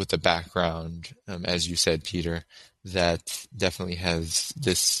comes with a background, as you said, Peter, that definitely has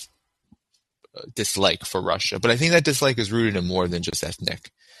this dislike for Russia. But I think that dislike is rooted in more than just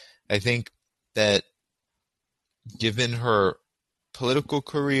ethnic. I think that given her political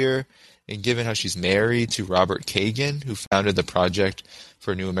career and given how she's married to Robert Kagan, who founded the Project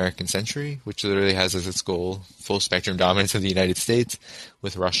for a New American Century, which literally has as its goal full spectrum dominance of the United States,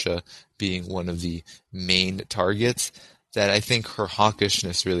 with Russia being one of the main targets, that I think her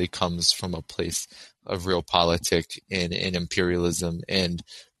hawkishness really comes from a place of realpolitik and imperialism, and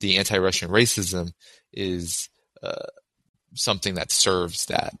the anti-Russian racism is something that serves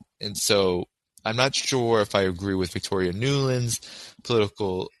that. And so I'm not sure if I agree with Victoria Nuland's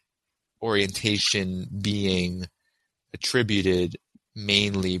political orientation being attributed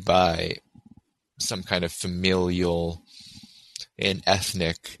mainly by some kind of familial and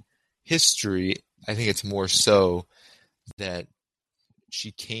ethnic history. I think it's more so that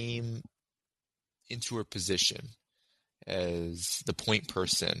she came into her position as the point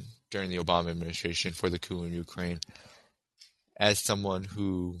person during the Obama administration for the coup in Ukraine as someone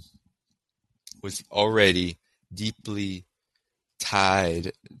who was already deeply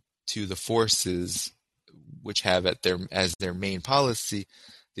tied to the forces which have as their main policy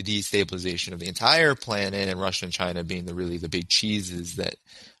the destabilization of the entire planet, and Russia and China being really the big cheeses that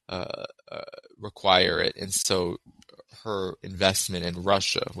require it. And so her investment in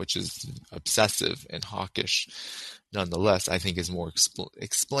Russia, which is obsessive and hawkish nonetheless, I think is more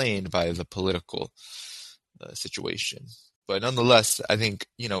explained by the political situation. But nonetheless, I think,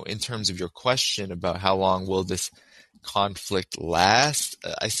 in terms of your question about how long will this conflict last,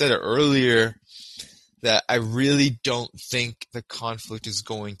 I said it earlier that I really don't think the conflict is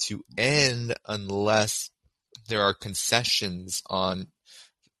going to end unless there are concessions on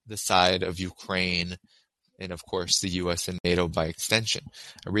the side of Ukraine and, of course, the U.S. and NATO by extension.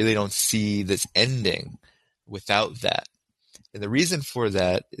 I really don't see this ending without that. And the reason for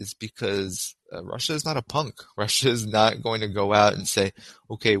that is because Russia is not a punk. Russia is not going to go out and say,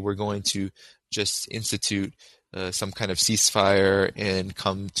 okay, we're going to just institute some kind of ceasefire and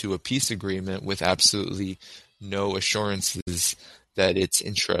come to a peace agreement with absolutely no assurances that its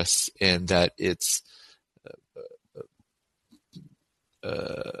interests and that its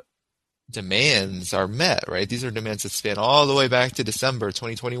demands are met, right? These are demands that span all the way back to December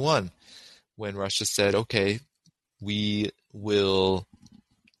 2021, when Russia said, okay, we will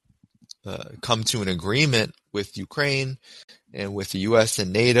come to an agreement with Ukraine and with the U.S.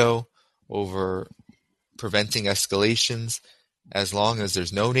 and NATO over preventing escalations as long as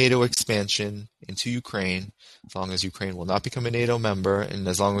there's no NATO expansion into Ukraine, as long as Ukraine will not become a NATO member, and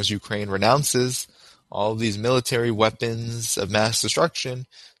as long as Ukraine renounces all of these military weapons of mass destruction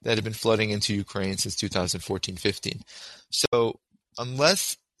that have been flooding into Ukraine since 2014-15. So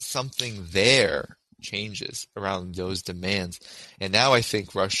unless something there changes around those demands, and now I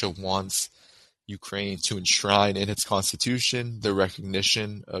think Russia wants Ukraine to enshrine in its constitution the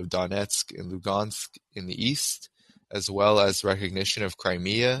recognition of Donetsk and Lugansk in the east, as well as recognition of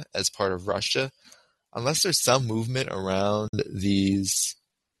Crimea as part of Russia. Unless there's some movement around these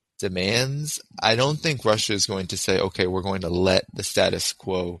demands, I don't think Russia is going to say, okay, we're going to let the status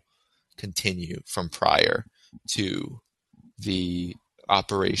quo continue from prior to the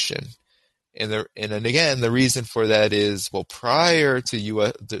operation. And again, the reason for that is, well, prior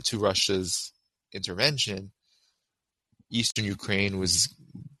to Russia's intervention, eastern Ukraine was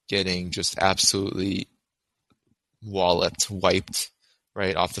getting just absolutely wiped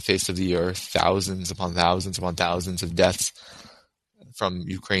right off the face of the earth, thousands upon thousands upon thousands of deaths from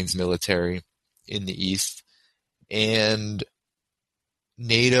Ukraine's military in the east. And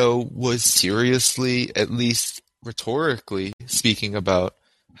NATO was seriously, at least rhetorically, speaking about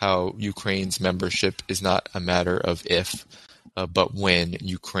how Ukraine's membership is not a matter of if, but when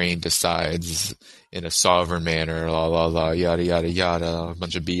Ukraine decides in a sovereign manner, yada, yada, yada, a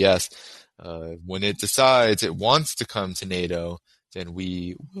bunch of BS. When it decides it wants to come to NATO, then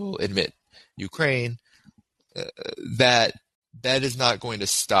we will admit Ukraine. That is not going to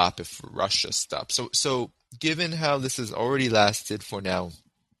stop if Russia stops. So given how this has already lasted for now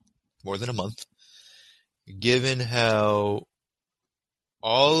more than a month, given how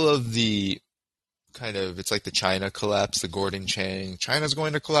all of the it's like the China collapse, the Gordon Chang, China's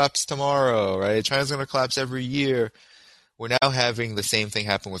going to collapse tomorrow, right? China's going to collapse every year. We're now having the same thing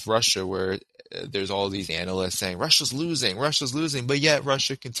happen with Russia, where there's all these analysts saying Russia's losing, but yet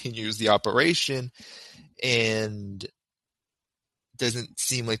Russia continues the operation and doesn't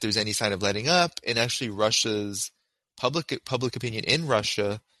seem like there's any sign of letting up. And actually, Russia's public opinion in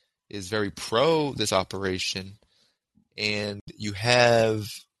Russia is very pro this operation, and you have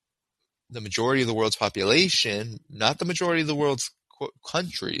the majority of the world's population, not the majority of the world's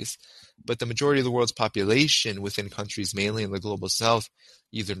countries, but the majority of the world's population within countries mainly in the global south,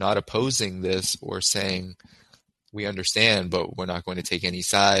 either not opposing this or saying, we understand, but we're not going to take any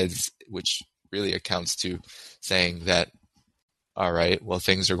sides, which really accounts to saying that, all right, well,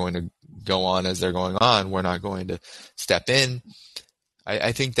 things are going to go on as they're going on. We're not going to step in.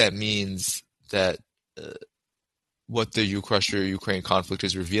 I think that means that what the Russia-Ukraine conflict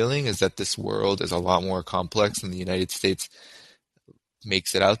is revealing is that this world is a lot more complex than the United States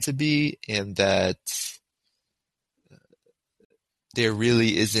makes it out to be, and that there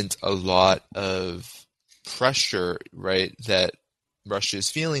really isn't a lot of pressure, right, that Russia is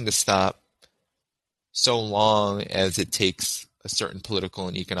feeling to stop, so long as it takes a certain political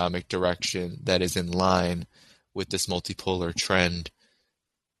and economic direction that is in line with this multipolar trend.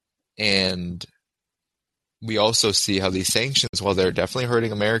 And we also see how these sanctions, while they're definitely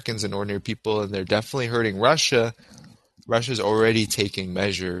hurting Americans and ordinary people, and they're definitely hurting Russia, Russia's already taking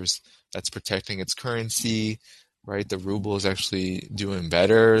measures that's protecting its currency, right? The ruble is actually doing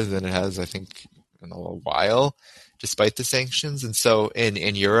better than it has, I think, in a while, despite the sanctions. And so, and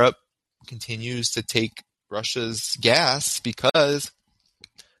Europe continues to take Russia's gas because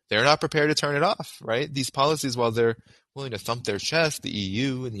they're not prepared to turn it off, right? These policies, while they're willing to thump their chest, the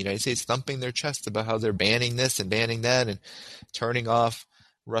EU and the United States thumping their chest about how they're banning this and banning that and turning off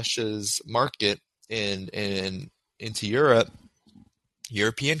Russia's market and into Europe,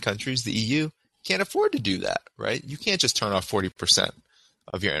 European countries, the EU, can't afford to do that, right? You can't just turn off 40%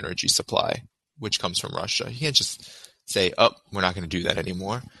 of your energy supply, which comes from Russia. You can't just say, oh, we're not going to do that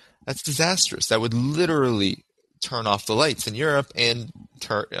anymore. That's disastrous. That would literally turn off the lights in Europe and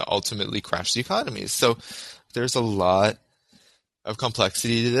ultimately crash the economies. So there's a lot of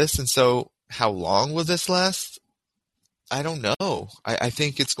complexity to this. And so how long will this last? I don't know. I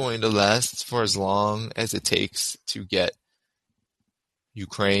think it's going to last for as long as it takes to get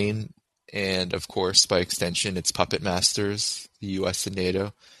Ukraine and, of course, by extension, its puppet masters, the US and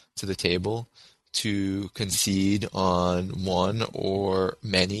NATO, to the table to concede on one or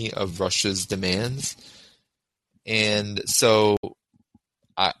many of Russia's demands. And so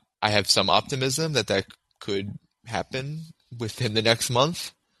I have some optimism that could happen within the next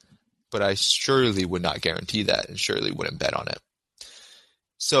month, but I surely would not guarantee that and surely wouldn't bet on it.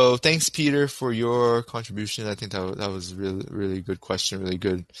 So thanks, Peter, for your contribution. I think that was really, really good question, really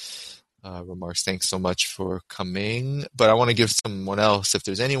good remarks. Thanks so much for coming. But I want to give someone else, if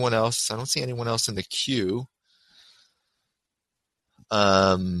there's anyone else. I don't see anyone else in the queue.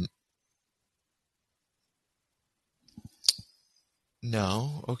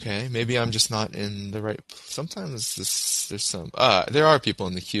 No, okay. Maybe I'm just not in the right. Sometimes there's some. There are people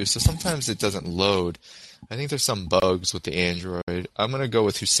in the queue, so sometimes it doesn't load. I think there's some bugs with the Android. I'm gonna go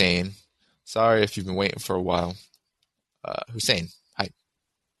with Hussein. Sorry if you've been waiting for a while. Hussein, hi.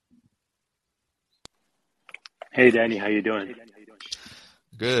 Hey, Danny, how you doing?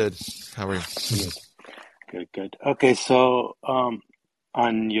 Good. How are you? Good. Okay, so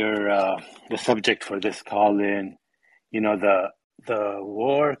on your the subject for this call-in, the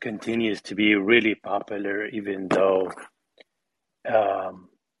war continues to be really popular, even though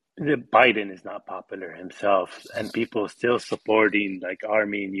Biden is not popular himself, and people still supporting like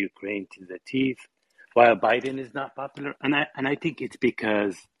army in Ukraine to the teeth, while Biden is not popular. And I think it's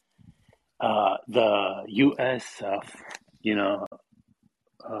because the U.S.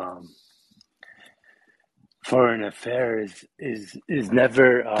 Foreign affairs is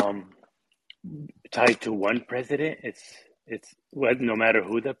never tied to one president. It's no matter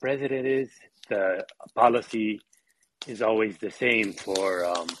who the president is, the policy is always the same for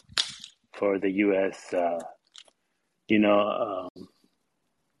the U.S.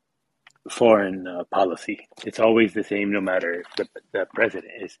 Foreign policy. It's always the same, no matter the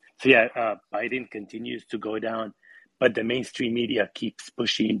president is. So yeah, Biden continues to go down, but the mainstream media keeps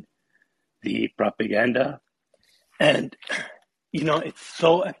pushing the propaganda, and it's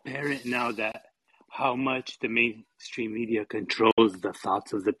so apparent now that how much the mainstream media controls the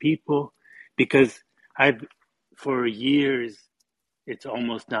thoughts of the people, because for years, it's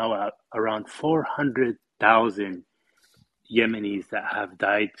almost now around 400,000 Yemenis that have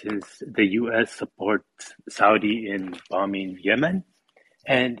died since the U.S. supports Saudi in bombing Yemen.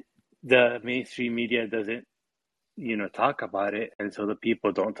 And the mainstream media doesn't, talk about it. And so the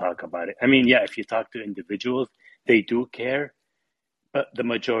people don't talk about it. I mean, yeah, if you talk to individuals, they do care, but the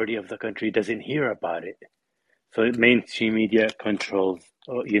majority of the country doesn't hear about it. So mainstream media controls,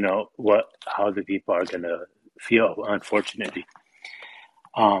 how the people are going to feel, unfortunately.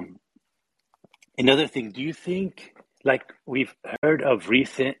 Another thing, do you think, like we've heard of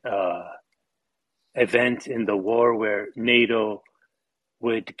recent events in the war where NATO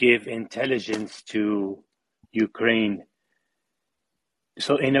would give intelligence to Ukraine?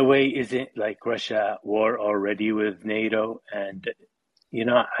 So in a way, isn't like Russia at war already with NATO? And,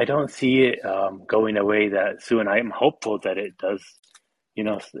 I don't see it going away that soon. I'm hopeful that it does,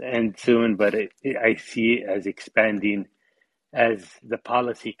 end soon, but I see it as expanding as the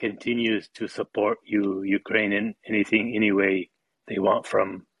policy continues to support Ukraine in any way they want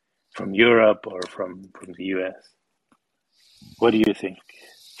from Europe or from the US. What do you think?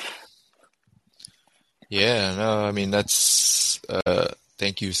 Yeah, no, I mean that's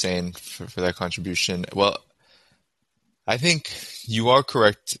thank you, Zane, for that contribution. Well, I think you are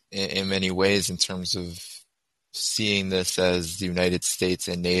correct in many ways in terms of seeing this as the United States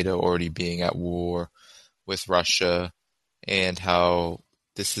and NATO already being at war with Russia, and how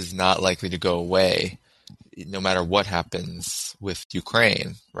this is not likely to go away no matter what happens with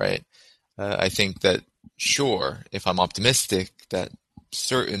Ukraine, right? I think that, sure, if I'm optimistic, that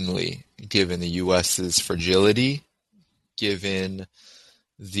certainly, given the U.S.'s fragility, given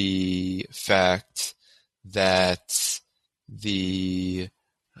the fact that the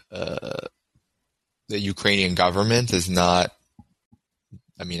Ukrainian government is not,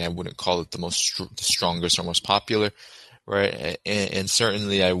 I mean, I wouldn't call it the strongest or most popular, right? And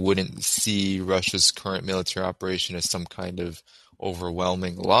certainly I wouldn't see Russia's current military operation as some kind of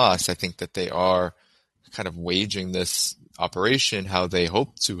overwhelming loss. I think that they are kind of waging this operation how they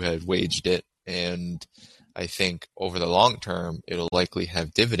hope to have waged it. And I think over the long term, it'll likely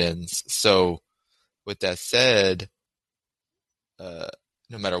have dividends. So with that said,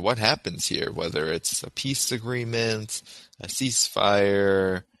 no matter what happens here, whether it's a peace agreement, a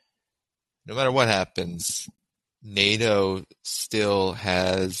ceasefire, no matter what happens, NATO still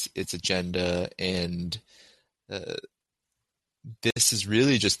has its agenda, and this is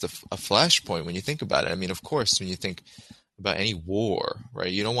really just a flashpoint when you think about it. I mean, of course, when you think about any war,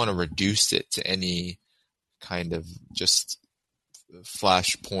 right, you don't want to reduce it to any kind of just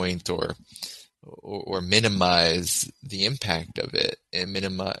flashpoint or minimize the impact of it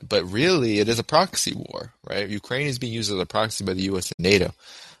and but really it is a proxy war, right? Ukraine is being used as a proxy by the US and NATO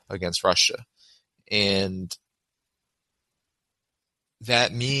against Russia. And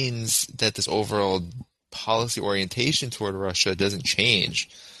that means that this overall policy orientation toward Russia doesn't change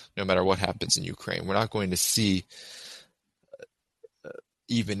no matter what happens in Ukraine. We're not going to see,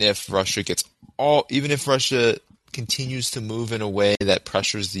 even if Russia continues to move in a way that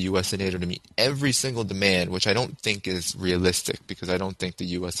pressures the U.S. and NATO to meet every single demand, which I don't think is realistic, because I don't think the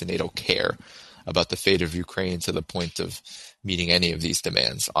U.S. and NATO care about the fate of Ukraine to the point of meeting any of these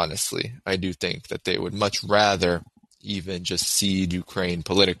demands, honestly. I do think that they would much rather even just cede Ukraine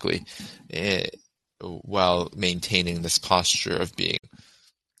politically while maintaining this posture of being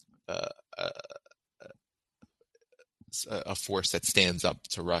a force that stands up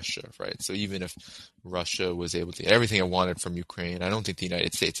to Russia, right? So even if Russia was able to get everything it wanted from Ukraine, I don't think the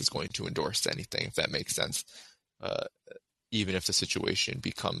United States is going to endorse anything, if that makes sense. Even if the situation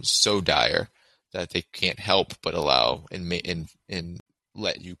becomes so dire that they can't help but allow and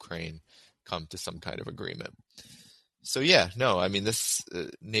let Ukraine come to some kind of agreement. So yeah, no, I mean, this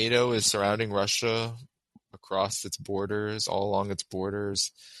NATO is surrounding Russia across its borders, all along its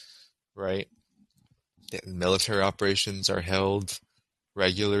borders, right? Military operations are held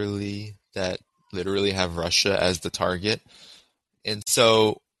regularly that literally have Russia as the target. And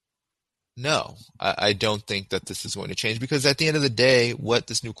so, no, I don't think that this is going to change, because at the end of the day, what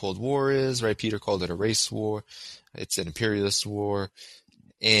this new Cold War is, right? Peter called it a race war. It's an imperialist war.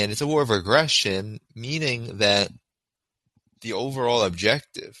 And it's a war of aggression, meaning that the overall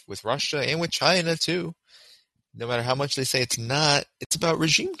objective with Russia and with China too, no matter how much they say it's not, it's about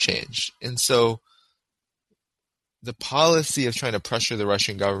regime change. And so the policy of trying to pressure the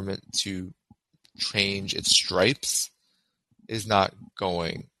Russian government to change its stripes is not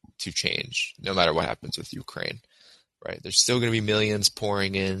going to change no matter what happens with Ukraine, right? There's still going to be millions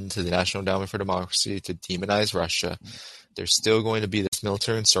pouring into the National Endowment for Democracy to demonize Russia. There's still going to be this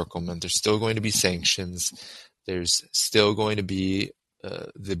military encirclement. There's still going to be sanctions. There's still going to be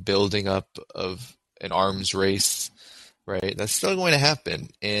the building up of an arms race right? That's still going to happen.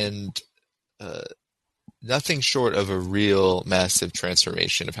 And nothing short of a real massive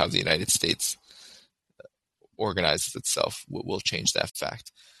transformation of how the United States organizes itself will change that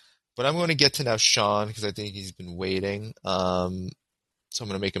fact. But I'm going to get to now Sean because I think he's been waiting. So I'm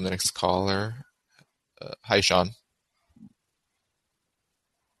going to make him the next caller. Hi, Sean.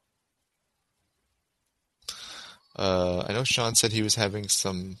 I know Sean said he was having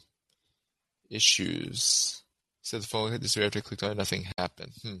some issues. He said the phone hit the screen after I clicked on it, nothing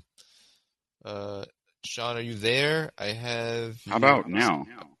happened. Sean, are you there? I have you. How about now?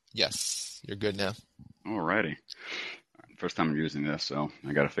 Yes, you're good now. Alrighty. First time I'm using this, so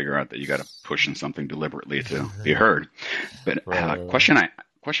I got to figure out that you got to push in something deliberately to be heard. But question I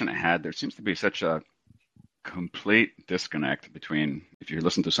had, there seems to be such a complete disconnect between if you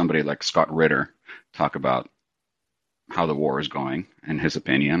listen to somebody like Scott Ritter talk about how the war is going and his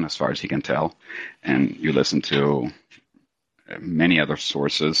opinion as far as he can tell, and you listen to many other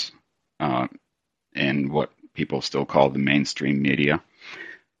sources in what people still call the mainstream media,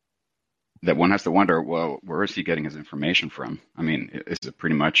 that one has to wonder, well, where is he getting his information from? I mean, is it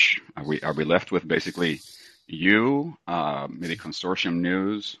pretty much, are we left with basically you, maybe Consortium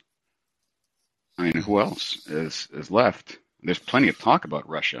News? I mean, who else is left? There's plenty of talk about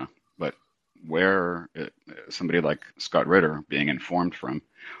Russia, but where somebody like Scott Ritter being informed from?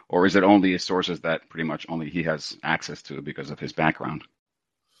 Or is it only sources that pretty much only he has access to because of his background?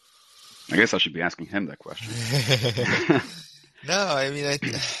 I guess I should be asking him that question. No, I mean,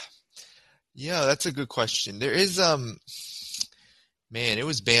 yeah, that's a good question. There is, man, it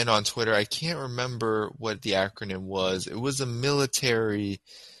was banned on Twitter. I can't remember what the acronym was. It was a military,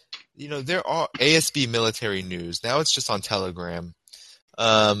 there are ASB military news. Now it's just on Telegram.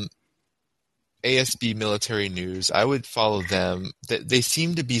 ASB military news. I would follow them. They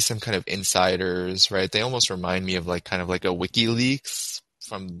seem to be some kind of insiders, right? They almost remind me of kind of like a WikiLeaks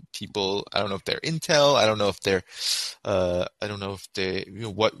from people. I don't know if they're intel. I don't know if they're, I don't know if they,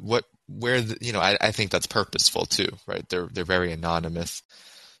 I think that's purposeful too, right? They're very anonymous.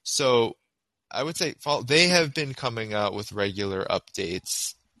 So I would say they have been coming out with regular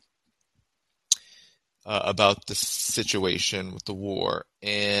updates about the situation with the war,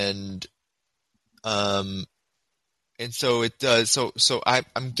 and so it does. So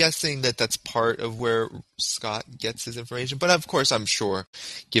I'm guessing that that's part of where Scott gets his information. But of course, I'm sure,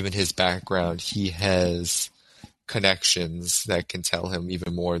 given his background, he has connections that can tell him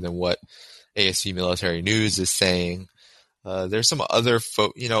even more than what ASV Military News is saying. There's some other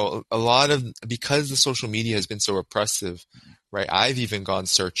a lot of, because the social media has been so oppressive, right? I've even gone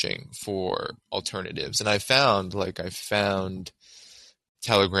searching for alternatives, and I found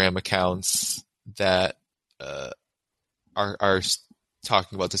Telegram accounts that are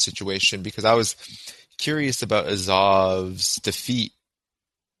talking about the situation, because I was curious about Azov's defeat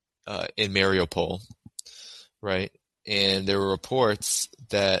in Mariupol, right? And there were reports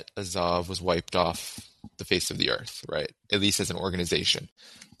that Azov was wiped off the face of the earth, right? At least as an organization.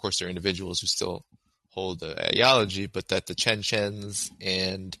 Of course, there are individuals who still hold the ideology, but that the Chechens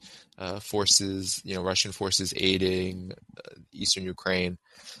and forces, Russian forces aiding eastern Ukraine,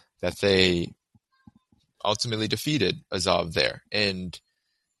 that they ultimately defeated Azov there. And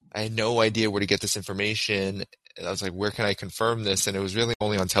I had no idea where to get this information. And I was like, where can I confirm this? And it was really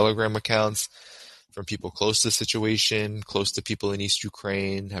only on Telegram accounts from people close to the situation, close to people in East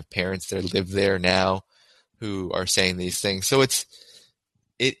Ukraine, have parents that live there now who are saying these things. So it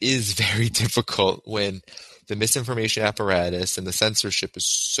is very difficult when the misinformation apparatus and the censorship is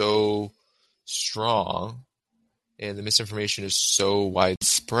so strong and the misinformation is so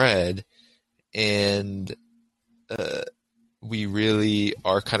widespread, and we really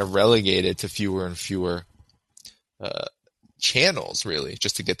are kind of relegated to fewer and fewer channels, really,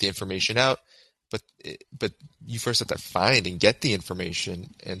 just to get the information out. But you first have to find and get the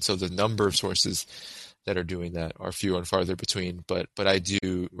information, and so the number of sources that are doing that are fewer and farther between. But I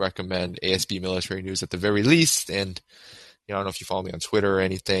do recommend ASB Military News at the very least. And I don't know if you follow me on Twitter or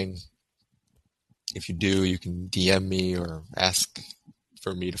anything. If you do, you can DM me or ask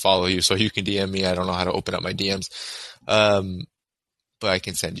for me to follow you, so you can DM me. I don't know how to open up my DMs, but I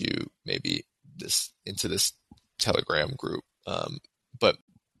can send you maybe into this Telegram group. But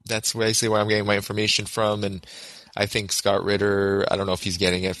that's basically where I'm getting my information from. And I think Scott Ritter, I don't know if he's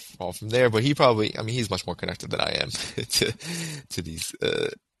getting it all from there, but he probably, he's much more connected than I am to these,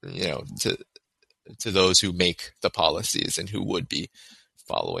 to those who make the policies and who would be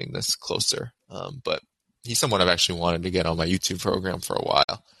following this closer. But he's someone I've actually wanted to get on my YouTube program for a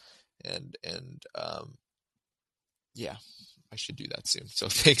while. And yeah, I should do that soon. So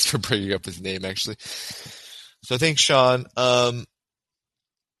thanks for bringing up his name, actually. So thanks, Sean.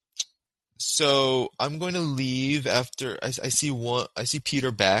 So I'm going to leave after I see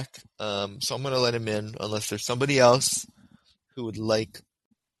Peter back. So I'm going to let him in unless there's somebody else who would like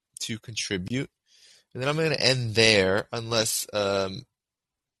to contribute. And then I'm going to end there unless, let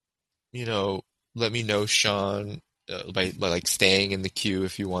me know, Sean, by like staying in the queue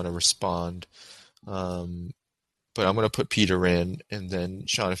if you want to respond. But I'm going to put Peter in, and then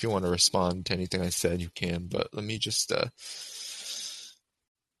Sean, if you want to respond to anything I said, you can. But let me just.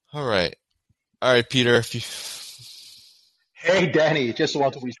 All right, Peter. If you. Hey, Danny, just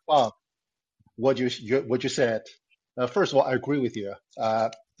want to respond what you said. First of all, I agree with you.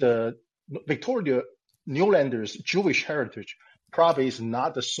 The Victoria Newlander's Jewish heritage probably is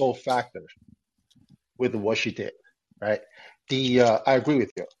not the sole factor with what she did, right? I agree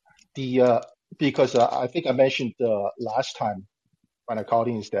with you. Because I think I mentioned last time when I called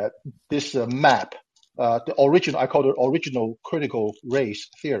in is that this map, the original, I call it original critical race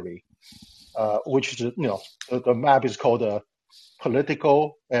theory, which is, the map is called a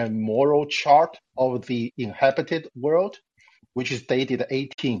political and moral chart of the inhabited world, which is dated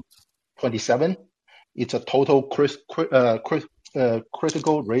 1827. It's a total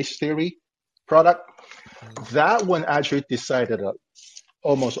critical race theory product. That one actually decided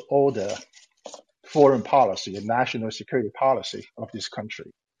almost all the foreign policy and national security policy of this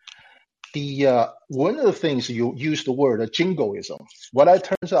country. One of the things you use the word jingoism. What it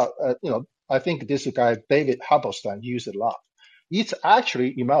turns out, I think this guy David Hubblestein used it a lot. It's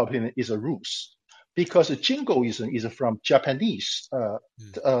actually, in my opinion, is a ruse because jingoism is from Japanese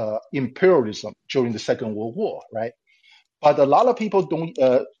imperialism during the Second World War, right? But a lot of people don't.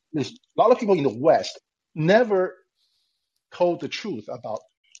 A lot of people in the West never told the truth about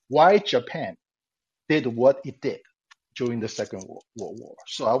why Japan did what it did during the Second World War.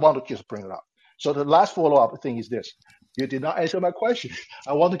 So I want to just bring it up. So the last follow-up thing is this. You did not answer my question.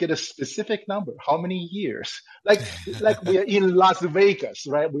 I want to get a specific number. How many years? Like we are in Las Vegas,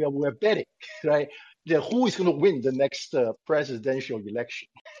 right? We're betting, right? Who is going to win the next presidential election?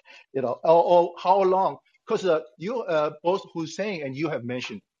 Or how long? Because you both Hussein and you have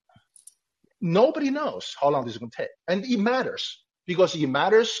mentioned, nobody knows how long this is going to take. And it matters because it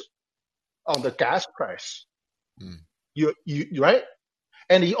matters on the gas price. You right?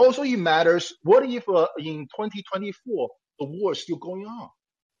 And it matters, what if in 2024, the war is still going on?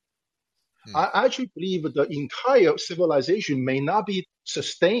 I actually believe that the entire civilization may not be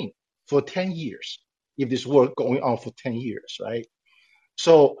sustained for 10 years if this war going on for 10 years, right?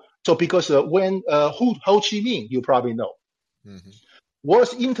 So because when Ho Chi Minh, you probably know,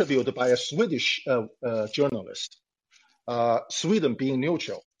 was interviewed by a Swedish journalist, Sweden being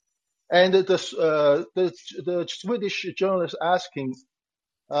neutral. And the Swedish journalist asking,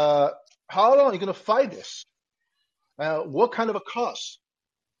 how long are you going to fight this? What kind of a cost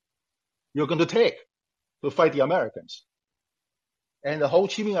you're going to take to fight the Americans? And Ho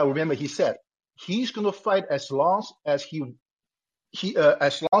Chi Minh, I remember he said, he's going to fight as long as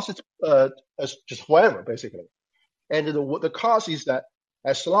as just forever, basically. And the cost is that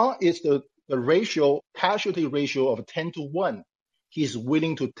as long as the casualty ratio of 10-1, he's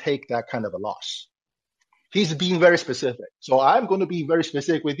willing to take that kind of a loss. He's being very specific. So I'm going to be very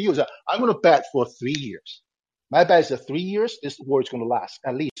specific with you. So I'm going to bet for 3 years. My bet is that 3 years, this war is going to last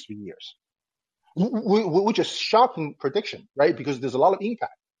at least 3 years. Which is shocking prediction, right? Because there's a lot of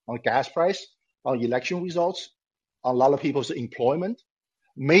impact on gas price, on election results, on a lot of people's employment,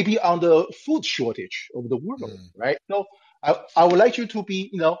 maybe on the food shortage of the world, right? So I would like you to be,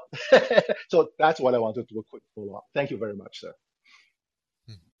 so that's what I want to do a quick follow-up. Thank you very much, sir.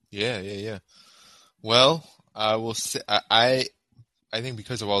 Yeah. Well, I will say, I think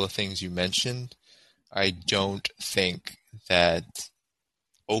because of all the things you mentioned, I don't think that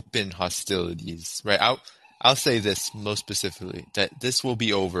open hostilities, right? I'll say this most specifically, that this will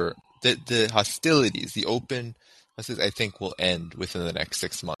be over. The hostilities, the open hostilities, I think will end within the next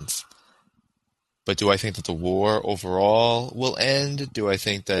 6 months. But do I think that the war overall will end? Do I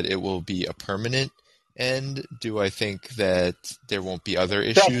think that it will be a permanent end? Do I think that there won't be other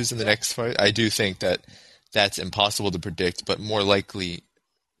issues in the next fight? I do think that that's impossible to predict, but more likely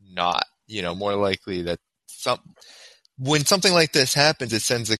not. More likely that when something like this happens, it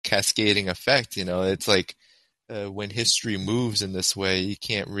sends a cascading effect. It's like when history moves in this way, you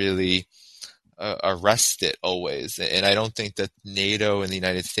can't really arrest it always. And I don't think that NATO and the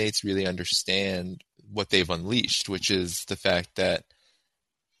United States really understand what they've unleashed, which is the fact that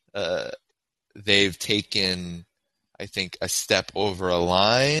they've taken, I think, a step over a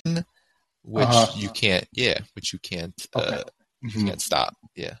line, which you can't, you can't stop.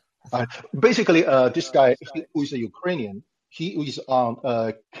 Yeah. Basically, this guy who is a Ukrainian, he was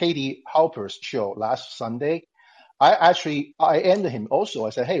on Katie Halper's show last Sunday. I ended him also.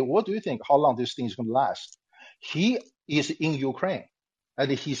 I said, hey, what do you think? How long this thing is going to last? He is in Ukraine,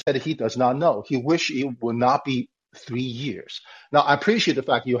 and he said he does not know. He wish it would not be 3 years. Now, I appreciate the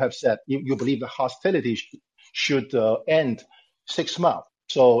fact you have said you believe the hostility should end 6 months.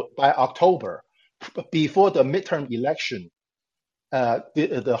 So by October, before the midterm election,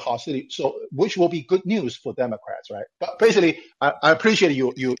 the hostility, so which will be good news for Democrats, right? But basically, I appreciate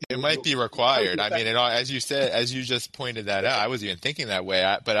you. It might be required. I mean, as you said, as you just pointed that out, I wasn't even thinking that way.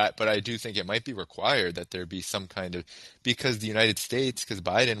 But I do think it might be required that there be some kind of, because the United States, because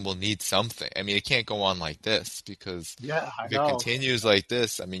Biden will need something. I mean, it can't go on like this, because if it continues like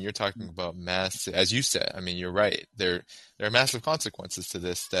this, I mean, you're talking about massive, as you said. I mean, you're right. There are massive consequences to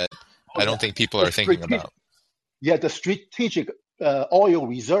this that I don't think people are thinking about. Yeah, the strategic oil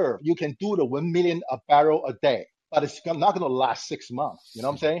reserve, you can do the 1 million a barrel a day, but it's not going to last 6 months. You know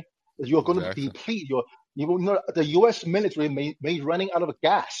what I'm saying? You're going to deplete the U.S. military may running out of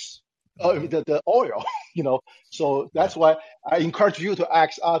gas, the oil. So that's why I encourage you to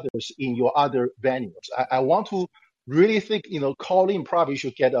ask others in your other venues. I want to really think, Colin probably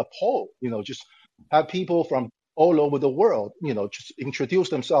should get a poll. Just have people from all over the world, just introduce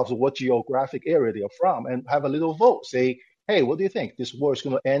themselves to what geographic area they are from and have a little vote. Say, hey, what do you think? This war is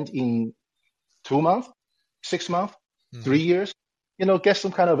going to end in 2 months, 6 months, 3 years? Get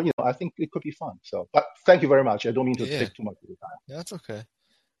some kind of, I think it could be fun. So, but thank you very much. I don't mean to take too much of your time. Yeah, that's okay.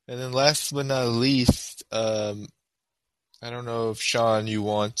 And then last but not least, I don't know if Sean, you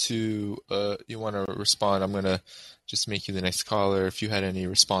want to respond. I'm going to just make you the next caller. If you had any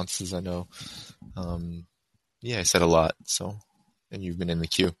responses, I know. I said a lot, and you've been in the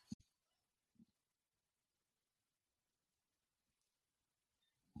queue.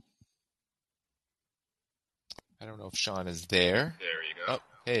 I don't know if Sean is there. There you go. Oh,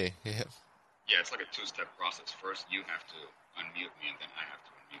 hey. Yeah, it's like a two-step process. First, you have to unmute me, and then I have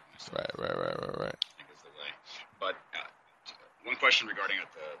to unmute myself. Right. I think it's the way. But one question regarding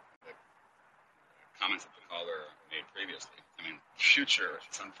the comments that the caller made previously. I mean, future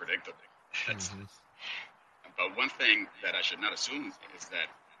is unpredictable. But one thing that I should not assume is that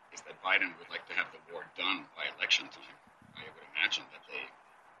Biden would like to have the war done by election time. I would imagine that the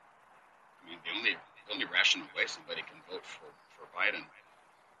only rational way somebody can vote for Biden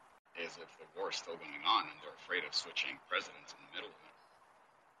is if the war is still going on and they're afraid of switching presidents in the middle of it.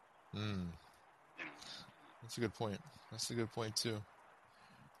 That's a good point. That's a good point too.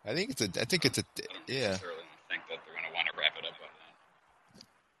 I think it's a. I don't necessarily think that they're going to want to wrap it up by then.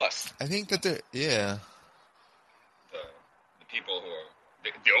 Plus, I think that the people who are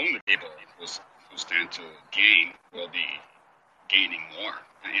the only people who stand to gain will be gaining more.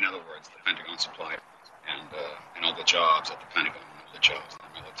 In other words, the Pentagon supply and all the jobs at the Pentagon and all the jobs in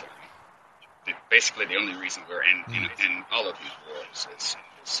the military. Basically, the only reason we're in all of these wars is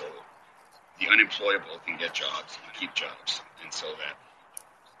so the unemployable can get jobs and keep jobs, and so that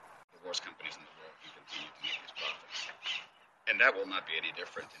the worst companies in the world can continue to make these profits. And that will not be any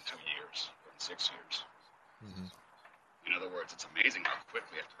different in 2 years or in 6 years. In other words, it's amazing how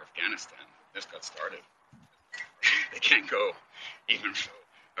quickly after Afghanistan this got started. They can't go even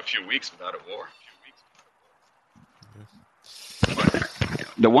a few weeks without a war.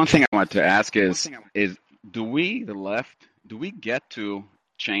 The one thing I want to ask is do we, the left, get to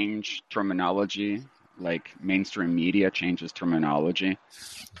change terminology like mainstream media changes terminology?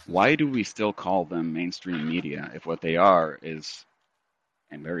 Why do we still call them mainstream media if what they are is,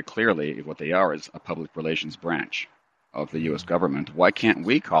 and very clearly, if what they are is a public relations branch of the U.S. government? Why can't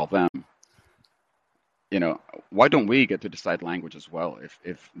we call them, why don't we get to decide language as well?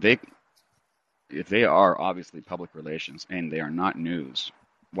 If they are obviously public relations and they are not news,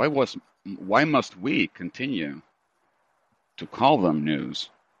 why must we continue to call them news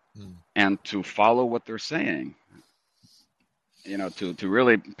and to follow what they're saying? To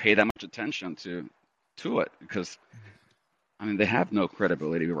really pay that much attention to it, because they have no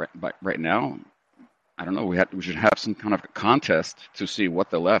credibility right now. I don't know. We should have some kind of contest to see what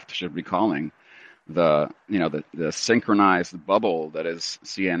the left should be calling the synchronized bubble that is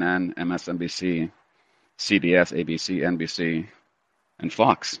CNN, MSNBC, CBS, ABC, NBC, and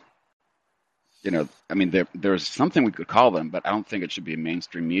Fox. There's something we could call them, but I don't think it should be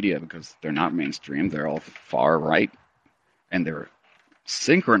mainstream media, because they're not mainstream. They're all far right, and they're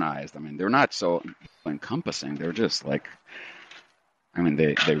synchronized. They're not so encompassing. They're just like,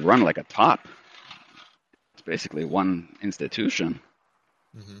 they run like a top. It's basically one institution.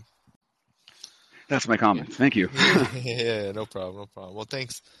 That's my comment. Thank you. Yeah, no problem. Well,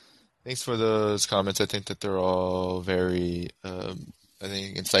 thanks Thanks for those comments. I think that they're all very,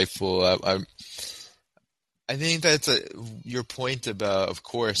 insightful. I think that's your point about, of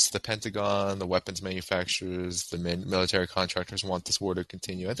course, the Pentagon, the weapons manufacturers, the military contractors want this war to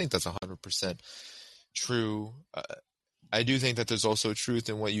continue. I think that's 100% true. I do think that there's also truth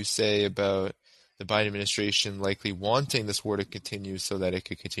in what you say about the Biden administration likely wanting this war to continue so that it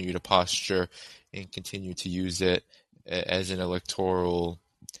could continue to posture and continue to use it as an electoral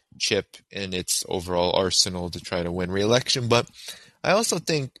chip in its overall arsenal to try to win re-election. But I also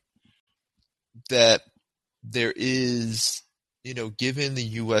think that there is, given the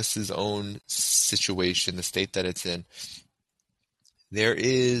U.S.'s own situation, the state that it's in, there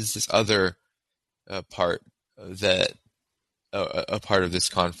is this other part that a part of this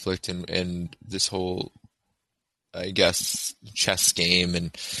conflict and this whole, I guess, chess game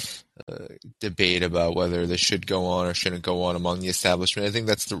and debate about whether this should go on or shouldn't go on among the establishment. I think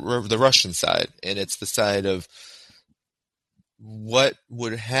that's the Russian side, and it's the side of what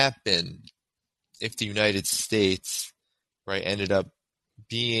would happen if the United States, right, ended up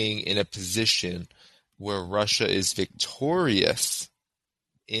being in a position where Russia is victorious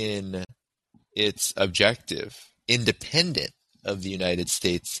in its objective, independent of the United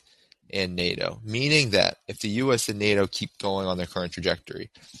States and NATO, meaning that if the U.S. and NATO keep going on their current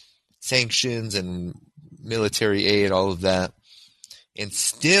trajectory, sanctions and military aid, all of that, and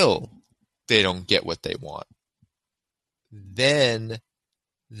still they don't get what they want, then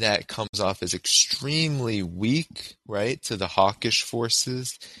that comes off as extremely weak, right, to the hawkish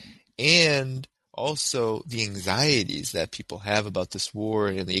forces, and also the anxieties that people have about this war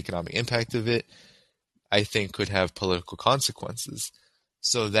and the economic impact of it, I think could have political consequences.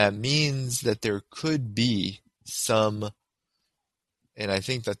 So that means that there could be some, and I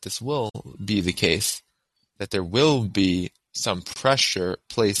think that this will be the case, that there will be some pressure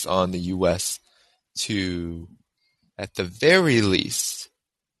placed on the U.S. to, at the very least,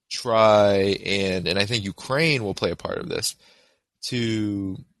 try and I think Ukraine will play a part of this,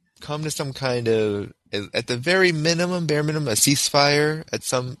 to come to some kind of, at the very minimum, bare minimum, a ceasefire at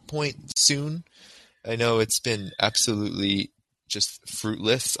some point soon. I know it's been absolutely just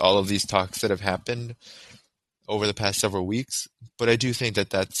fruitless, all of these talks that have happened over the past several weeks, but I do think that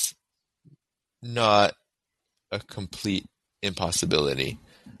that's not a complete impossibility,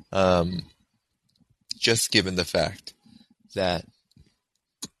 just given the fact that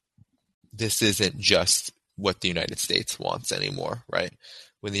this isn't just what the United States wants anymore, right?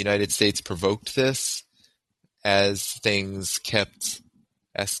 When the United States provoked this, as things kept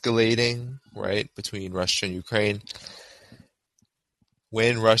escalating, right, between Russia and Ukraine,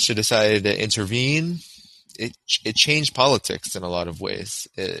 when Russia decided to intervene, it changed politics in a lot of ways,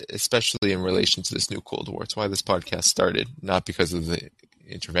 especially in relation to this new Cold War. It's why this podcast started, not because of the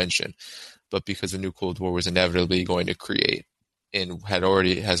intervention, but because the new Cold War was inevitably going to create, and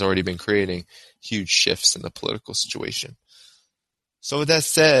has already been creating, huge shifts in the political situation. So with that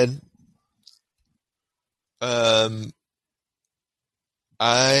said,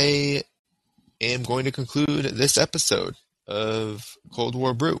 I am going to conclude this episode of Cold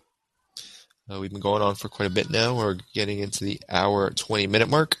War Brew. We've been going on for quite a bit now. We're getting into the hour 20-minute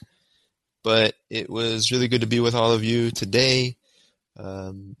mark, but it was really good to be with all of you today.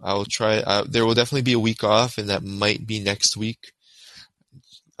 I'll try. There will definitely be a week off, and that might be next week.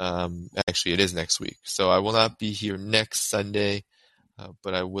 Actually, it is next week. So I will not be here next Sunday,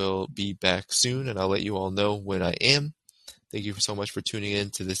 but I will be back soon, and I'll let you all know when I am. Thank you so much for tuning in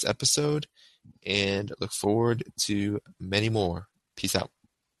to this episode, and look forward to many more. Peace out.